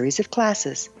online series of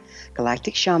classes,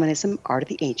 Galactic Shamanism, Art of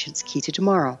the Ancients, Key to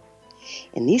Tomorrow.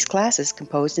 In these classes,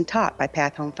 composed and taught by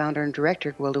Path Home founder and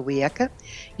director Gwilda Wiyaka,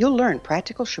 you'll learn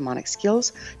practical shamanic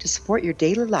skills to support your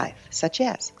daily life, such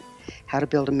as how to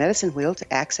build a medicine wheel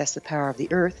to access the power of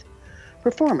the earth,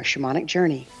 perform a shamanic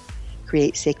journey,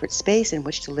 create sacred space in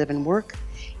which to live and work,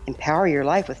 empower your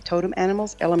life with totem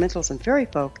animals, elementals, and fairy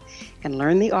folk, and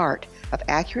learn the art of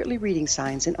accurately reading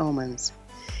signs and omens.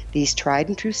 These tried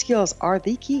and true skills are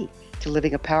the key to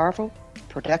living a powerful,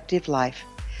 productive life.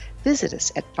 Visit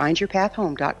us at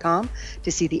findyourpathhome.com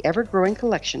to see the ever-growing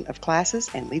collection of classes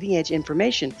and leading-edge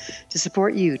information to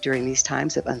support you during these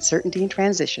times of uncertainty and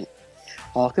transition.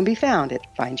 All can be found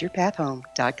at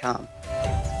findyourpathhome.com.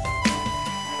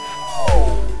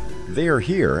 They are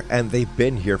here, and they've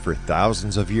been here for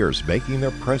thousands of years, making their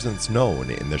presence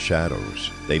known in the shadows.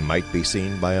 They might be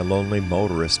seen by a lonely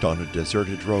motorist on a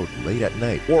deserted road late at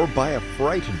night, or by a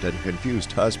frightened and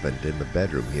confused husband in the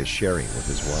bedroom he is sharing with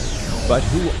his wife. But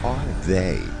who are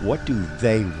they? What do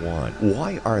they want?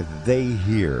 Why are they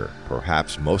here?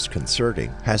 Perhaps most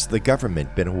concerning, has the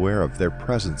government been aware of their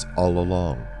presence all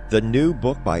along? The new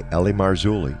book by Ellie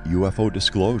Marzulli, UFO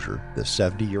Disclosure, the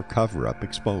 70-year cover-up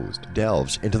exposed,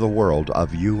 delves into the world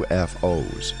of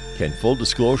UFOs. Can full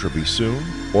disclosure be soon?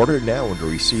 Order now and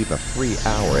receive a free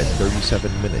hour and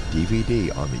 37-minute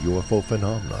DVD on the UFO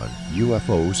phenomenon.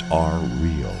 UFOs are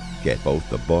real. Get both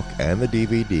the book and the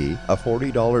DVD, a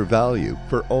 $40 value,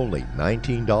 for only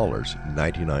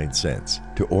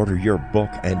 $19.99. To order your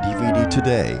book and DVD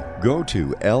today, go to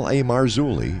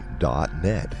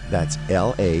lamarzulli.net. That's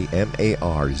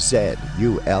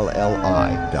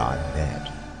LAMARZULLI.net.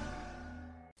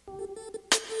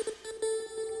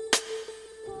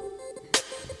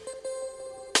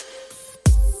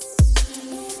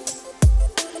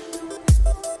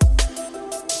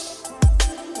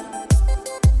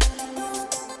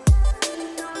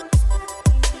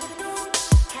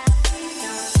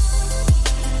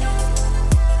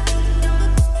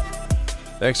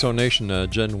 Exonation,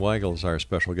 Jen Weigel is our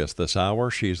special guest this hour.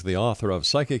 She's the author of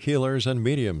Psychic Healers and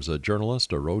Mediums, a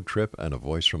journalist, a road trip, and a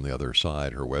voice from the other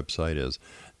side. Her website is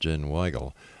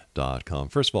jenweigel.com.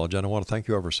 First of all, Jen, I want to thank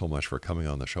you ever so much for coming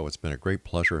on the show. It's been a great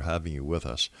pleasure having you with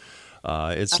us.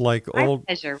 It's like old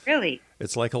pleasure, really.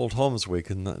 It's like Old Homes Week,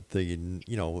 and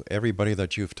the everybody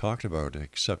that you've talked about,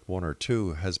 except one or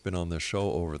two, has been on this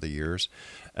show over the years,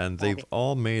 and they've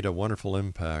all made a wonderful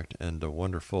impact and a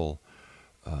wonderful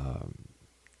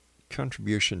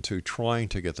contribution to trying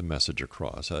to get the message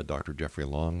across. Dr. Jeffrey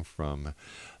Long from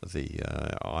the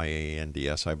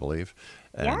IANDS, I believe,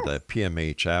 and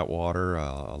PMH Atwater,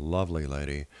 a lovely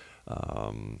lady.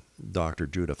 Dr.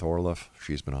 Judith Orloff,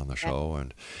 she's been on the show.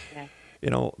 And,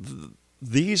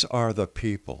 these are the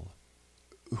people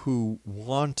who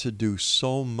want to do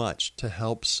so much to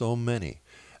help so many.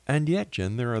 And yet,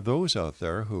 Jen, there are those out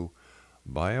there who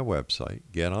buy a website,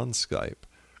 get on Skype,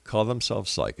 call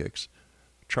themselves psychics,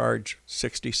 charge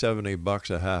 $60-$70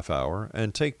 a half hour,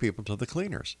 and take people to the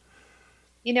cleaners.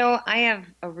 I have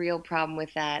a real problem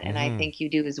with that, and I think you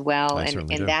do as well.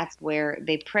 And that's where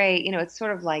they prey. It's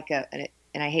sort of like and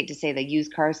I hate to say the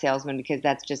used car salesman because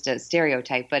that's just a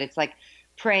stereotype, but it's like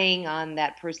preying on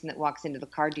that person that walks into the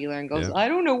car dealer and goes, I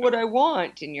don't know what I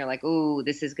want. And you're like, ooh,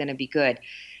 this is going to be good.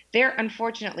 There,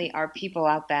 unfortunately, are people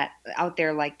out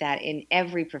there like that in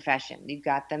every profession. You've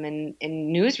got them in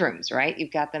newsrooms, right?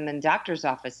 You've got them in doctors'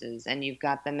 offices, and you've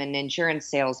got them in insurance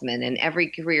salesmen in every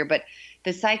career. But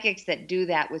the psychics that do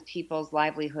that with people's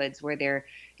livelihoods, where they're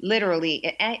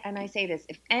literally, and I say this,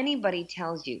 if anybody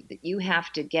tells you that you have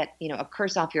to get, a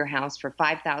curse off your house for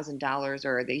 $5,000,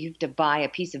 or that you have to buy a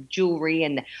piece of jewelry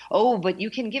and, but you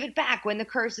can give it back when the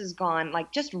curse is gone,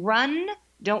 like, just run.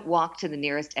 Don't walk to the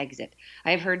nearest exit.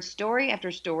 I have heard story after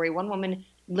story. One woman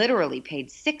literally paid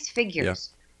six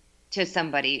figures to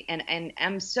somebody, and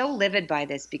I'm so livid by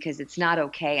this because it's not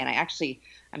okay. And I'm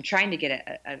trying to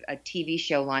get a TV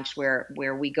show launched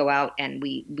where we go out and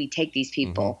we take these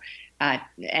people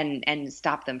and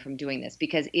stop them from doing this,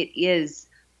 because it is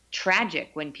tragic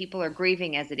when people are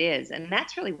grieving as it is. And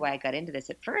that's really why I got into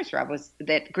this at first, Rob, was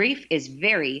that grief is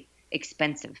very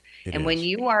expensive. And when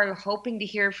you are hoping to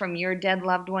hear from your dead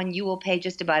loved one, you will pay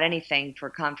just about anything for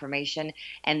confirmation.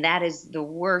 And that is the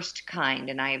worst kind.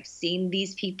 And I have seen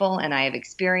these people and I have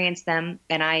experienced them.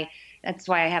 And that's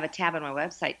why I have a tab on my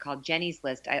website called Jenny's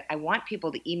List. I want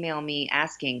people to email me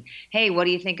asking, hey, what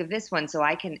do you think of this one? So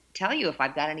I can tell you if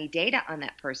I've got any data on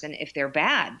that person, if they're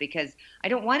bad, because I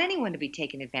don't want anyone to be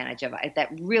taken advantage of. That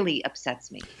really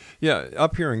upsets me. Yeah,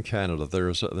 up here in Canada,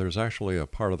 there's actually a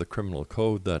part of the criminal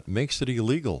code that makes it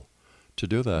illegal to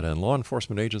do that. And law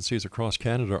enforcement agencies across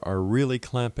Canada are really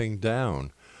clamping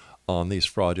down on these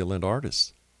fraudulent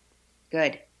artists.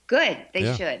 Good.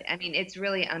 They should. I mean, it's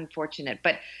really unfortunate.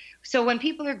 But so when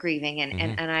people are grieving,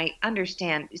 and I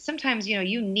understand, sometimes,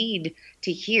 you need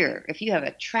to hear, if you have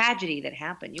a tragedy that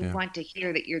happened, you want to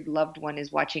hear that your loved one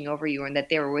is watching over you and that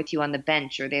they were with you on the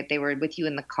bench or that they were with you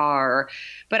in the car.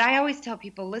 But I always tell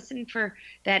people, listen for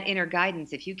that inner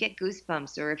guidance. If you get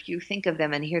goosebumps or if you think of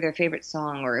them and hear their favorite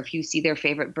song or if you see their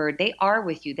favorite bird, they are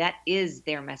with you. That is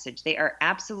their message. They are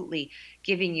absolutely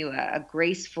giving you a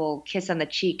graceful kiss on the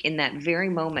cheek in that very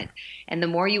moment. And the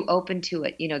more you open to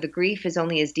it, the grief is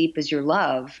only as deep as your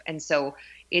love. And so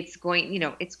it's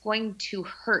going to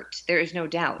hurt. There is no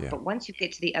doubt. But once you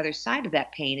get to the other side of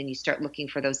that pain and you start looking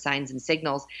for those signs and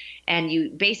signals and you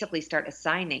basically start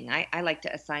assigning, I like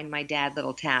to assign my dad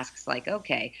little tasks like,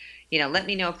 okay, let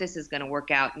me know if this is going to work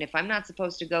out. And if I'm not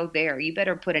supposed to go there, you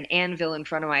better put an anvil in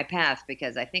front of my path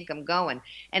because I think I'm going.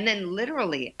 And then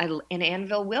literally an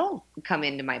anvil will come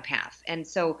into my path. And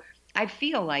so I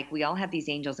feel like we all have these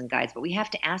angels and guides, but we have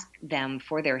to ask them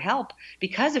for their help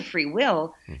because of free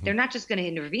will. They're not just going to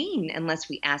intervene unless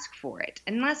we ask for it,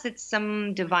 unless it's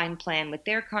some divine plan with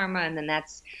their karma, and then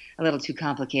that's a little too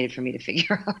complicated for me to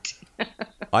figure out.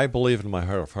 I believe in my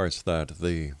heart of hearts that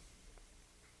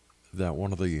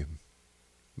one of the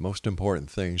most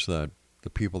important things that the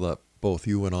people that both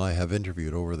you and I have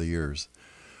interviewed over the years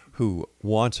who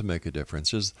want to make a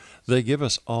difference is they give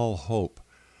us all hope.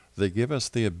 They give us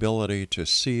the ability to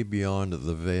see beyond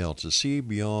the veil, to see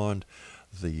beyond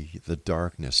the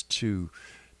darkness, to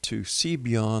see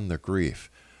beyond the grief,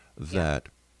 that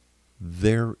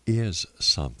there is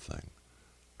something.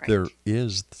 Right. There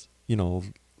is,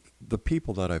 the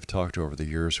people that I've talked to over the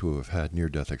years who have had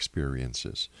near-death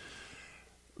experiences,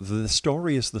 the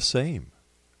story is the same.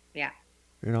 Yeah.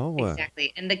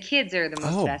 Exactly. And the kids are the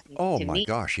most fascinating to me. Oh my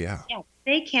gosh, yeah. Yeah.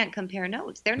 They can't compare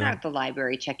notes. They're not at the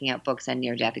library checking out books on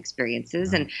near-death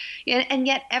experiences, and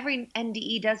yet every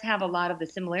NDE does have a lot of the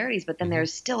similarities. But then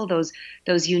there's still those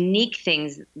unique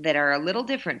things that are a little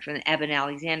different from Eben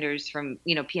Alexander's, from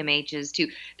PMHs to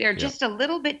they're just a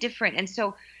little bit different. And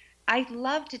so I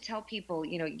love to tell people,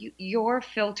 your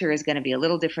filter is going to be a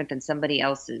little different than somebody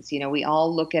else's. We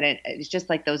all look at it. It's just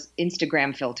like those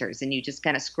Instagram filters, and you just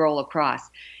kind of scroll across.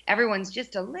 Everyone's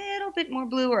just a little bit more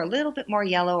blue or a little bit more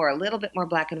yellow or a little bit more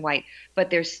black and white, but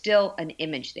there's still an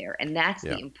image there. And that's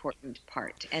the important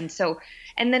part. And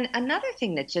then another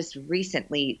thing that's just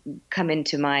recently come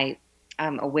into my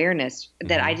awareness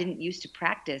that I didn't used to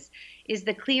practice is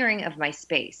the clearing of my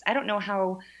space. I don't know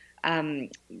how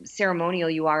ceremonial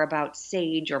you are about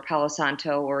sage or Palo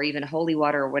Santo or even holy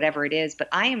water or whatever it is, but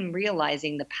I am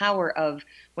realizing the power of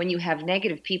when you have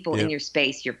negative people in your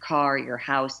space, your car, your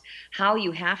house, how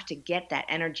you have to get that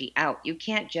energy out. You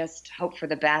can't just hope for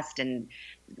the best. And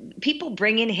people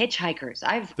bring in hitchhikers.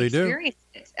 I've experienced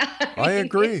it. I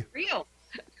agree. It's real.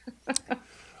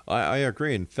 I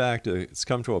agree. In fact, it's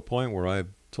come to a point where I've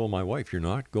told my wife, you're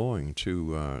not going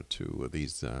to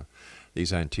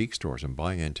these antique stores and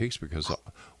buying antiques because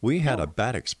we had a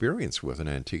bad experience with an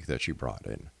antique that she brought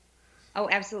in. Oh,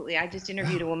 absolutely. I just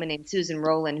interviewed a woman named Susan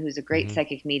Rowland, who's a great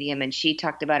psychic medium, and she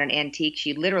talked about an antique.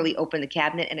 She literally opened the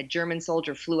cabinet and a German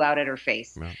soldier flew out at her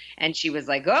face. Yeah. And she was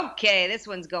like, okay, this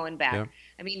one's going back. Yeah.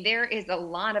 I mean, there is a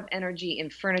lot of energy in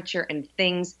furniture and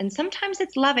things, and sometimes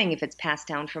it's loving if it's passed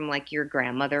down from like your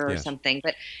grandmother or something.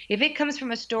 But if it comes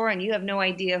from a store and you have no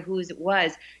idea whose it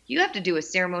was, you have to do a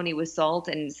ceremony with salt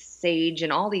and sage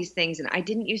and all these things. And I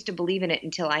didn't used to believe in it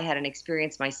until I had an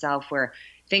experience myself where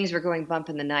things were going bump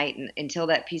in the night, and until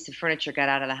that piece of furniture got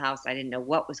out of the house, I didn't know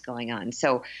what was going on.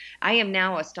 So I am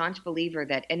now a staunch believer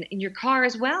that, and in your car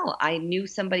as well, I knew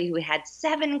somebody who had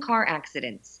 7 car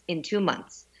accidents in 2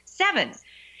 months. 7.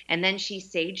 And then she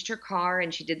saged her car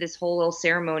and she did this whole little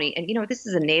ceremony. And, this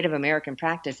is a Native American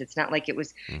practice. It's not like it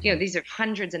was, these are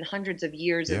hundreds and hundreds of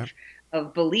years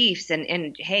of beliefs.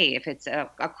 And hey, if it's a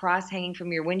cross hanging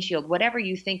from your windshield, whatever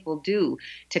you think will do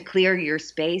to clear your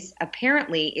space,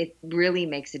 apparently it really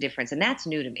makes a difference. And that's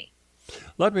new to me.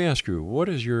 Let me ask you, why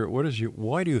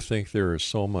do you think there is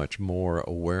so much more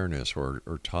awareness or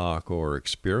talk or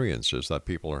experiences that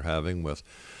people are having with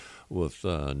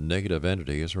negative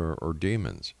entities or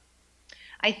demons?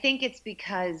 I think it's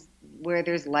because where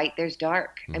there's light, there's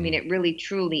dark. I mean, it really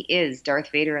truly is Darth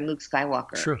Vader and Luke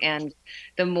Skywalker. Sure. And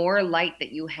the more light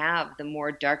that you have, the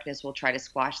more darkness will try to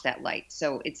squash that light.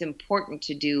 So it's important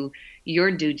to do your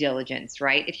due diligence,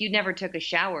 right? If you never took a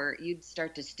shower, you'd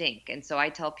start to stink. And so I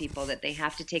tell people that they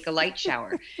have to take a light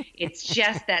shower. It's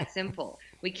just that simple.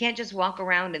 We can't just walk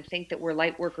around and think that we're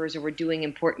light workers or we're doing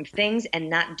important things and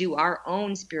not do our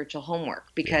own spiritual homework,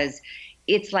 because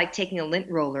it's like taking a lint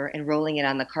roller and rolling it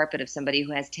on the carpet of somebody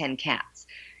who has 10 cats.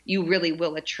 You really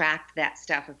will attract that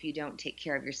stuff if you don't take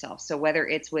care of yourself. So whether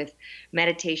it's with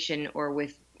meditation or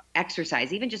with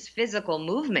exercise, even just physical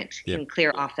movement can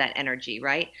clear off that energy,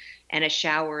 right? And a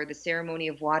shower, the ceremony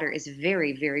of water is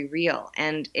very, very real.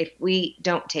 And if we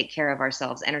don't take care of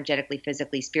ourselves energetically,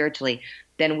 physically, spiritually,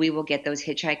 then we will get those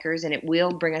hitchhikers and it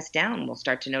will bring us down. We'll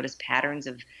start to notice patterns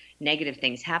of negative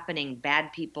things happening,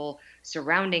 bad people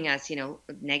surrounding us.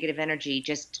 Negative energy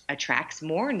just attracts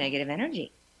more negative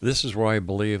energy. This is where I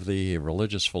believe the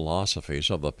religious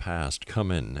philosophies of the past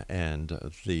come in,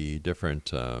 and the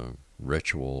different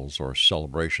rituals or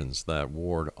celebrations that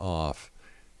ward off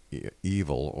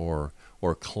evil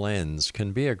or cleanse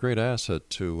can be a great asset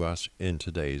to us in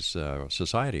today's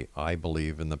society. I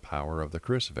believe in the power of the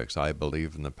crucifix. I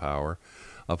believe in the power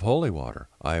of holy water.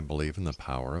 I believe in the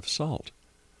power of salt.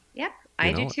 Yep,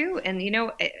 I do too. And,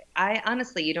 I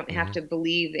honestly, you don't have to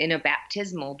believe in a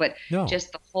baptismal, but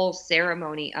just the whole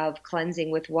ceremony of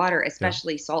cleansing with water,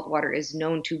 especially salt water, is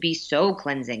known to be so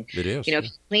cleansing. It is. If you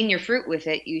clean your fruit with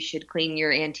it, you should clean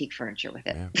your antique furniture with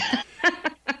it. Yeah.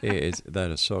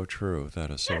 That is so true.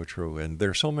 That is so true. And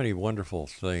there's so many wonderful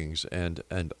things. And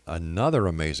another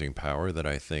amazing power that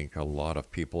I think a lot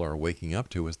of people are waking up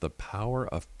to is the power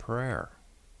of prayer.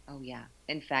 Oh, yeah.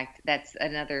 In fact, that's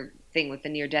another thing with the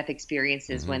near-death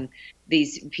experiences, when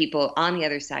these people on the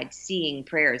other side seeing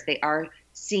prayers, they are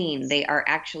seen, they are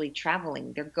actually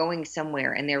traveling, they're going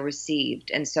somewhere, and they're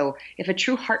received. And so if a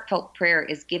true heartfelt prayer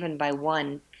is given by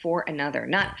one for another,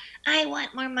 not, I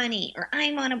want more money, or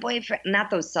I want a boyfriend, not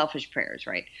those selfish prayers,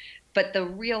 right? But the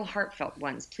real heartfelt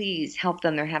ones, please help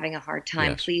them, they're having a hard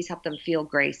time, please help them feel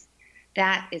grace.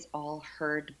 That is all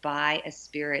heard by a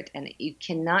spirit, and you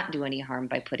cannot do any harm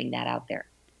by putting that out there.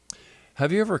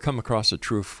 Have you ever come across a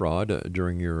true fraud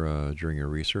during your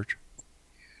research?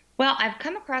 Well, I've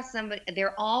come across somebody.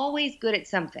 They're always good at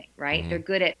something, right? They're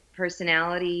good at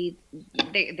personality.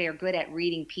 They're good at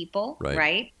reading people,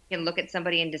 right? You can look at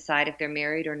somebody and decide if they're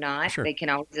married or not. They can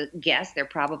always guess. They're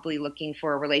probably looking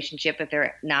for a relationship if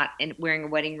they're not wearing a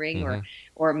wedding ring,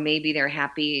 or maybe they're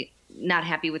not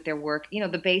happy with their work,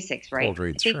 the basics, right?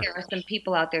 I think there are some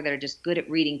people out there that are just good at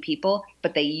reading people,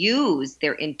 but they use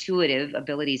their intuitive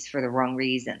abilities for the wrong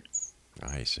reasons.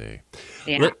 I see.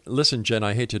 Yeah. Listen, Jen,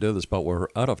 I hate to do this, but we're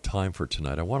out of time for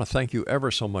tonight. I want to thank you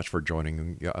ever so much for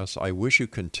joining us. I wish you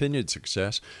continued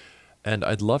success, and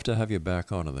I'd love to have you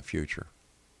back on in the future.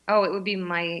 Oh, it would be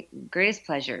my greatest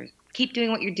pleasure. Keep doing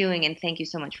what you're doing, and thank you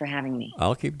so much for having me.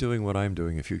 I'll keep doing what I'm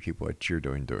doing if you keep what you're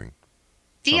doing.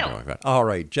 Deal. Like that. All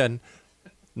right, Jen,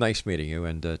 nice meeting you,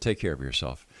 and take care of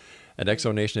yourself. At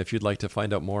Exo Nation, if you'd like to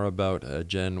find out more about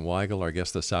Jen Weigel, our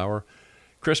guest this hour,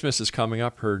 Christmas is coming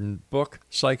up. Her book,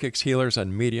 Psychics, Healers,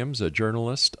 and Mediums, a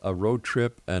journalist, a road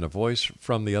trip, and a voice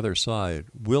from the other side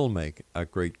will make a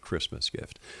great Christmas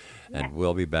gift. And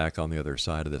we'll be back on the other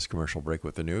side of this commercial break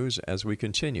with the news as we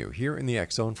continue here in the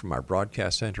X Zone from our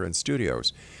broadcast center and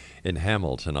studios in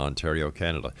Hamilton, Ontario,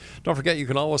 Canada. Don't forget, you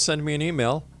can always send me an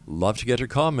email. Love to get your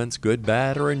comments, good,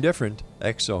 bad, or indifferent.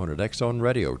 Xzone at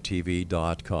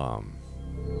xzoneradiotv.com.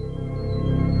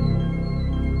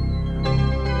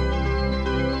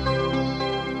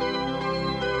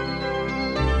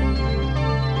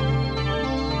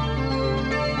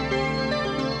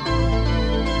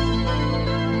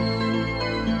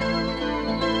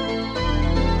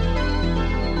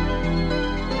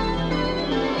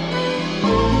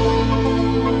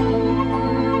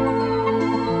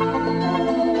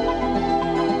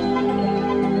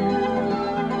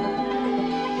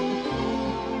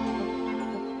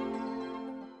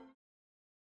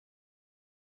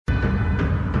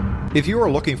 If you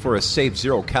are looking for a safe,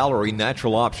 zero-calorie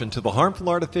natural option to the harmful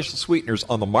artificial sweeteners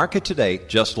on the market today,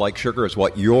 Just Like Sugar is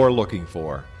what you're looking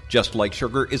for. Just Like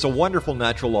Sugar is a wonderful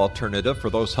natural alternative for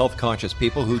those health-conscious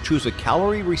people who choose a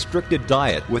calorie-restricted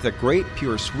diet with a great,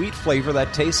 pure, sweet flavor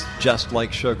that tastes just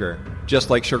like sugar. Just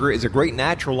Like Sugar is a great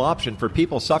natural option for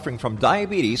people suffering from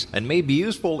diabetes and may be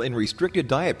useful in restricted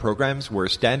diet programs where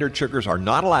standard sugars are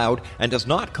not allowed and does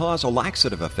not cause a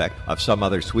laxative effect of some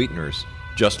other sweeteners.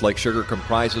 Just Like Sugar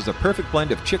comprises a perfect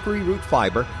blend of chicory root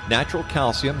fiber, natural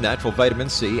calcium, natural vitamin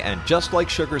C, and Just Like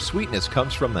Sugar's sweetness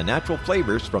comes from the natural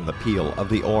flavors from the peel of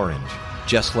the orange.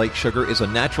 Just Like Sugar is a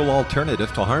natural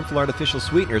alternative to harmful artificial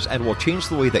sweeteners and will change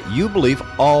the way that you believe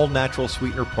all natural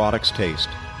sweetener products taste.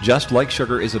 Just Like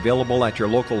Sugar is available at your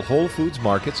local Whole Foods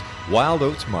markets, Wild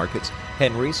Oats markets,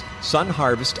 Henry's, Sun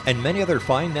Harvest, and many other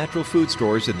fine natural food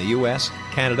stores in the U.S.,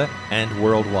 Canada, and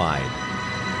worldwide.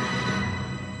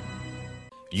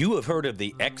 You have heard of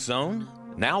the X Zone?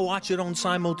 Now watch it on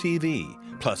Simul TV,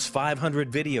 plus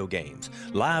 500 video games,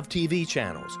 live TV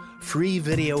channels, free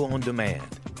video on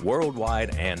demand,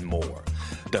 worldwide, and more.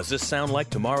 Does this sound like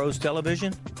tomorrow's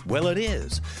television? Well, it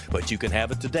is, but you can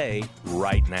have it today,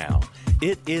 right now.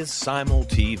 It is Simul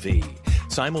TV.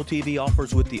 Simul TV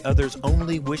offers what the others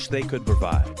only wish they could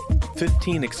provide.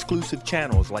 15 exclusive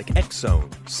channels like X Zone,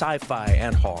 sci-fi,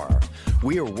 and horror.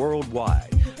 We are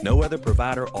worldwide. No other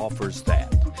provider offers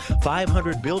that.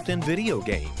 500 built-in video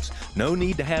games. No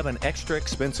need to have an extra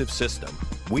expensive system.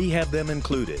 We have them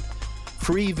included.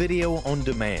 Free video on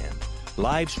demand.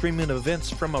 Live streaming events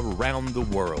from around the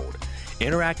world.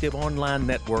 Interactive online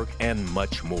network, and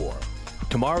much more.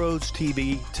 Tomorrow's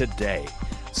TV today.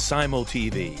 Simul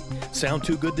TV. Sound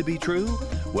too good to be true?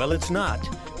 Well, it's not.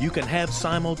 You can have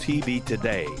Simul TV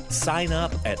today. Sign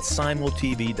up at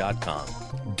simultv.com.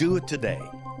 Do it today.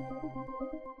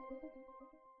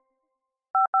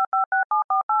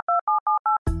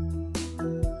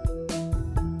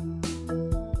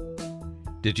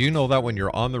 Did you know that when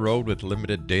you're on the road with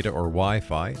limited data or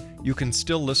Wi-Fi, you can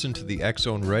still listen to the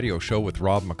X-Zone Radio Show with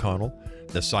Rob McConnell,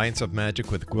 The Science of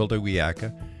Magic with Gwilda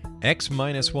Wiyaka,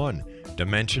 X-1,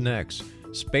 Dimension X,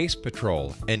 Space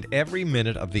Patrol, and every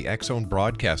minute of the X-Zone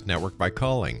broadcast network by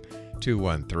calling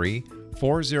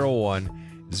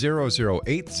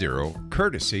 213-401-0080,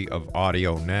 courtesy of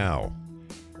Audio Now.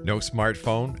 No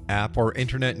smartphone, app, or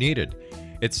internet needed.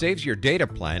 It saves your data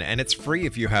plan, and it's free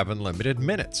if you have unlimited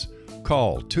minutes.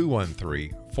 Call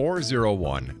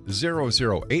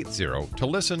 213-401-0080 to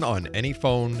listen on any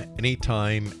phone,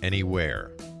 anytime,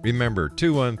 anywhere. Remember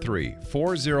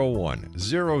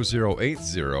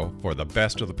 213-401-0080 for the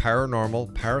best of the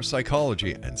paranormal,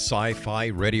 parapsychology, and sci-fi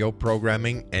radio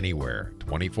programming anywhere,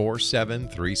 24/7,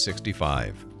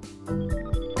 365.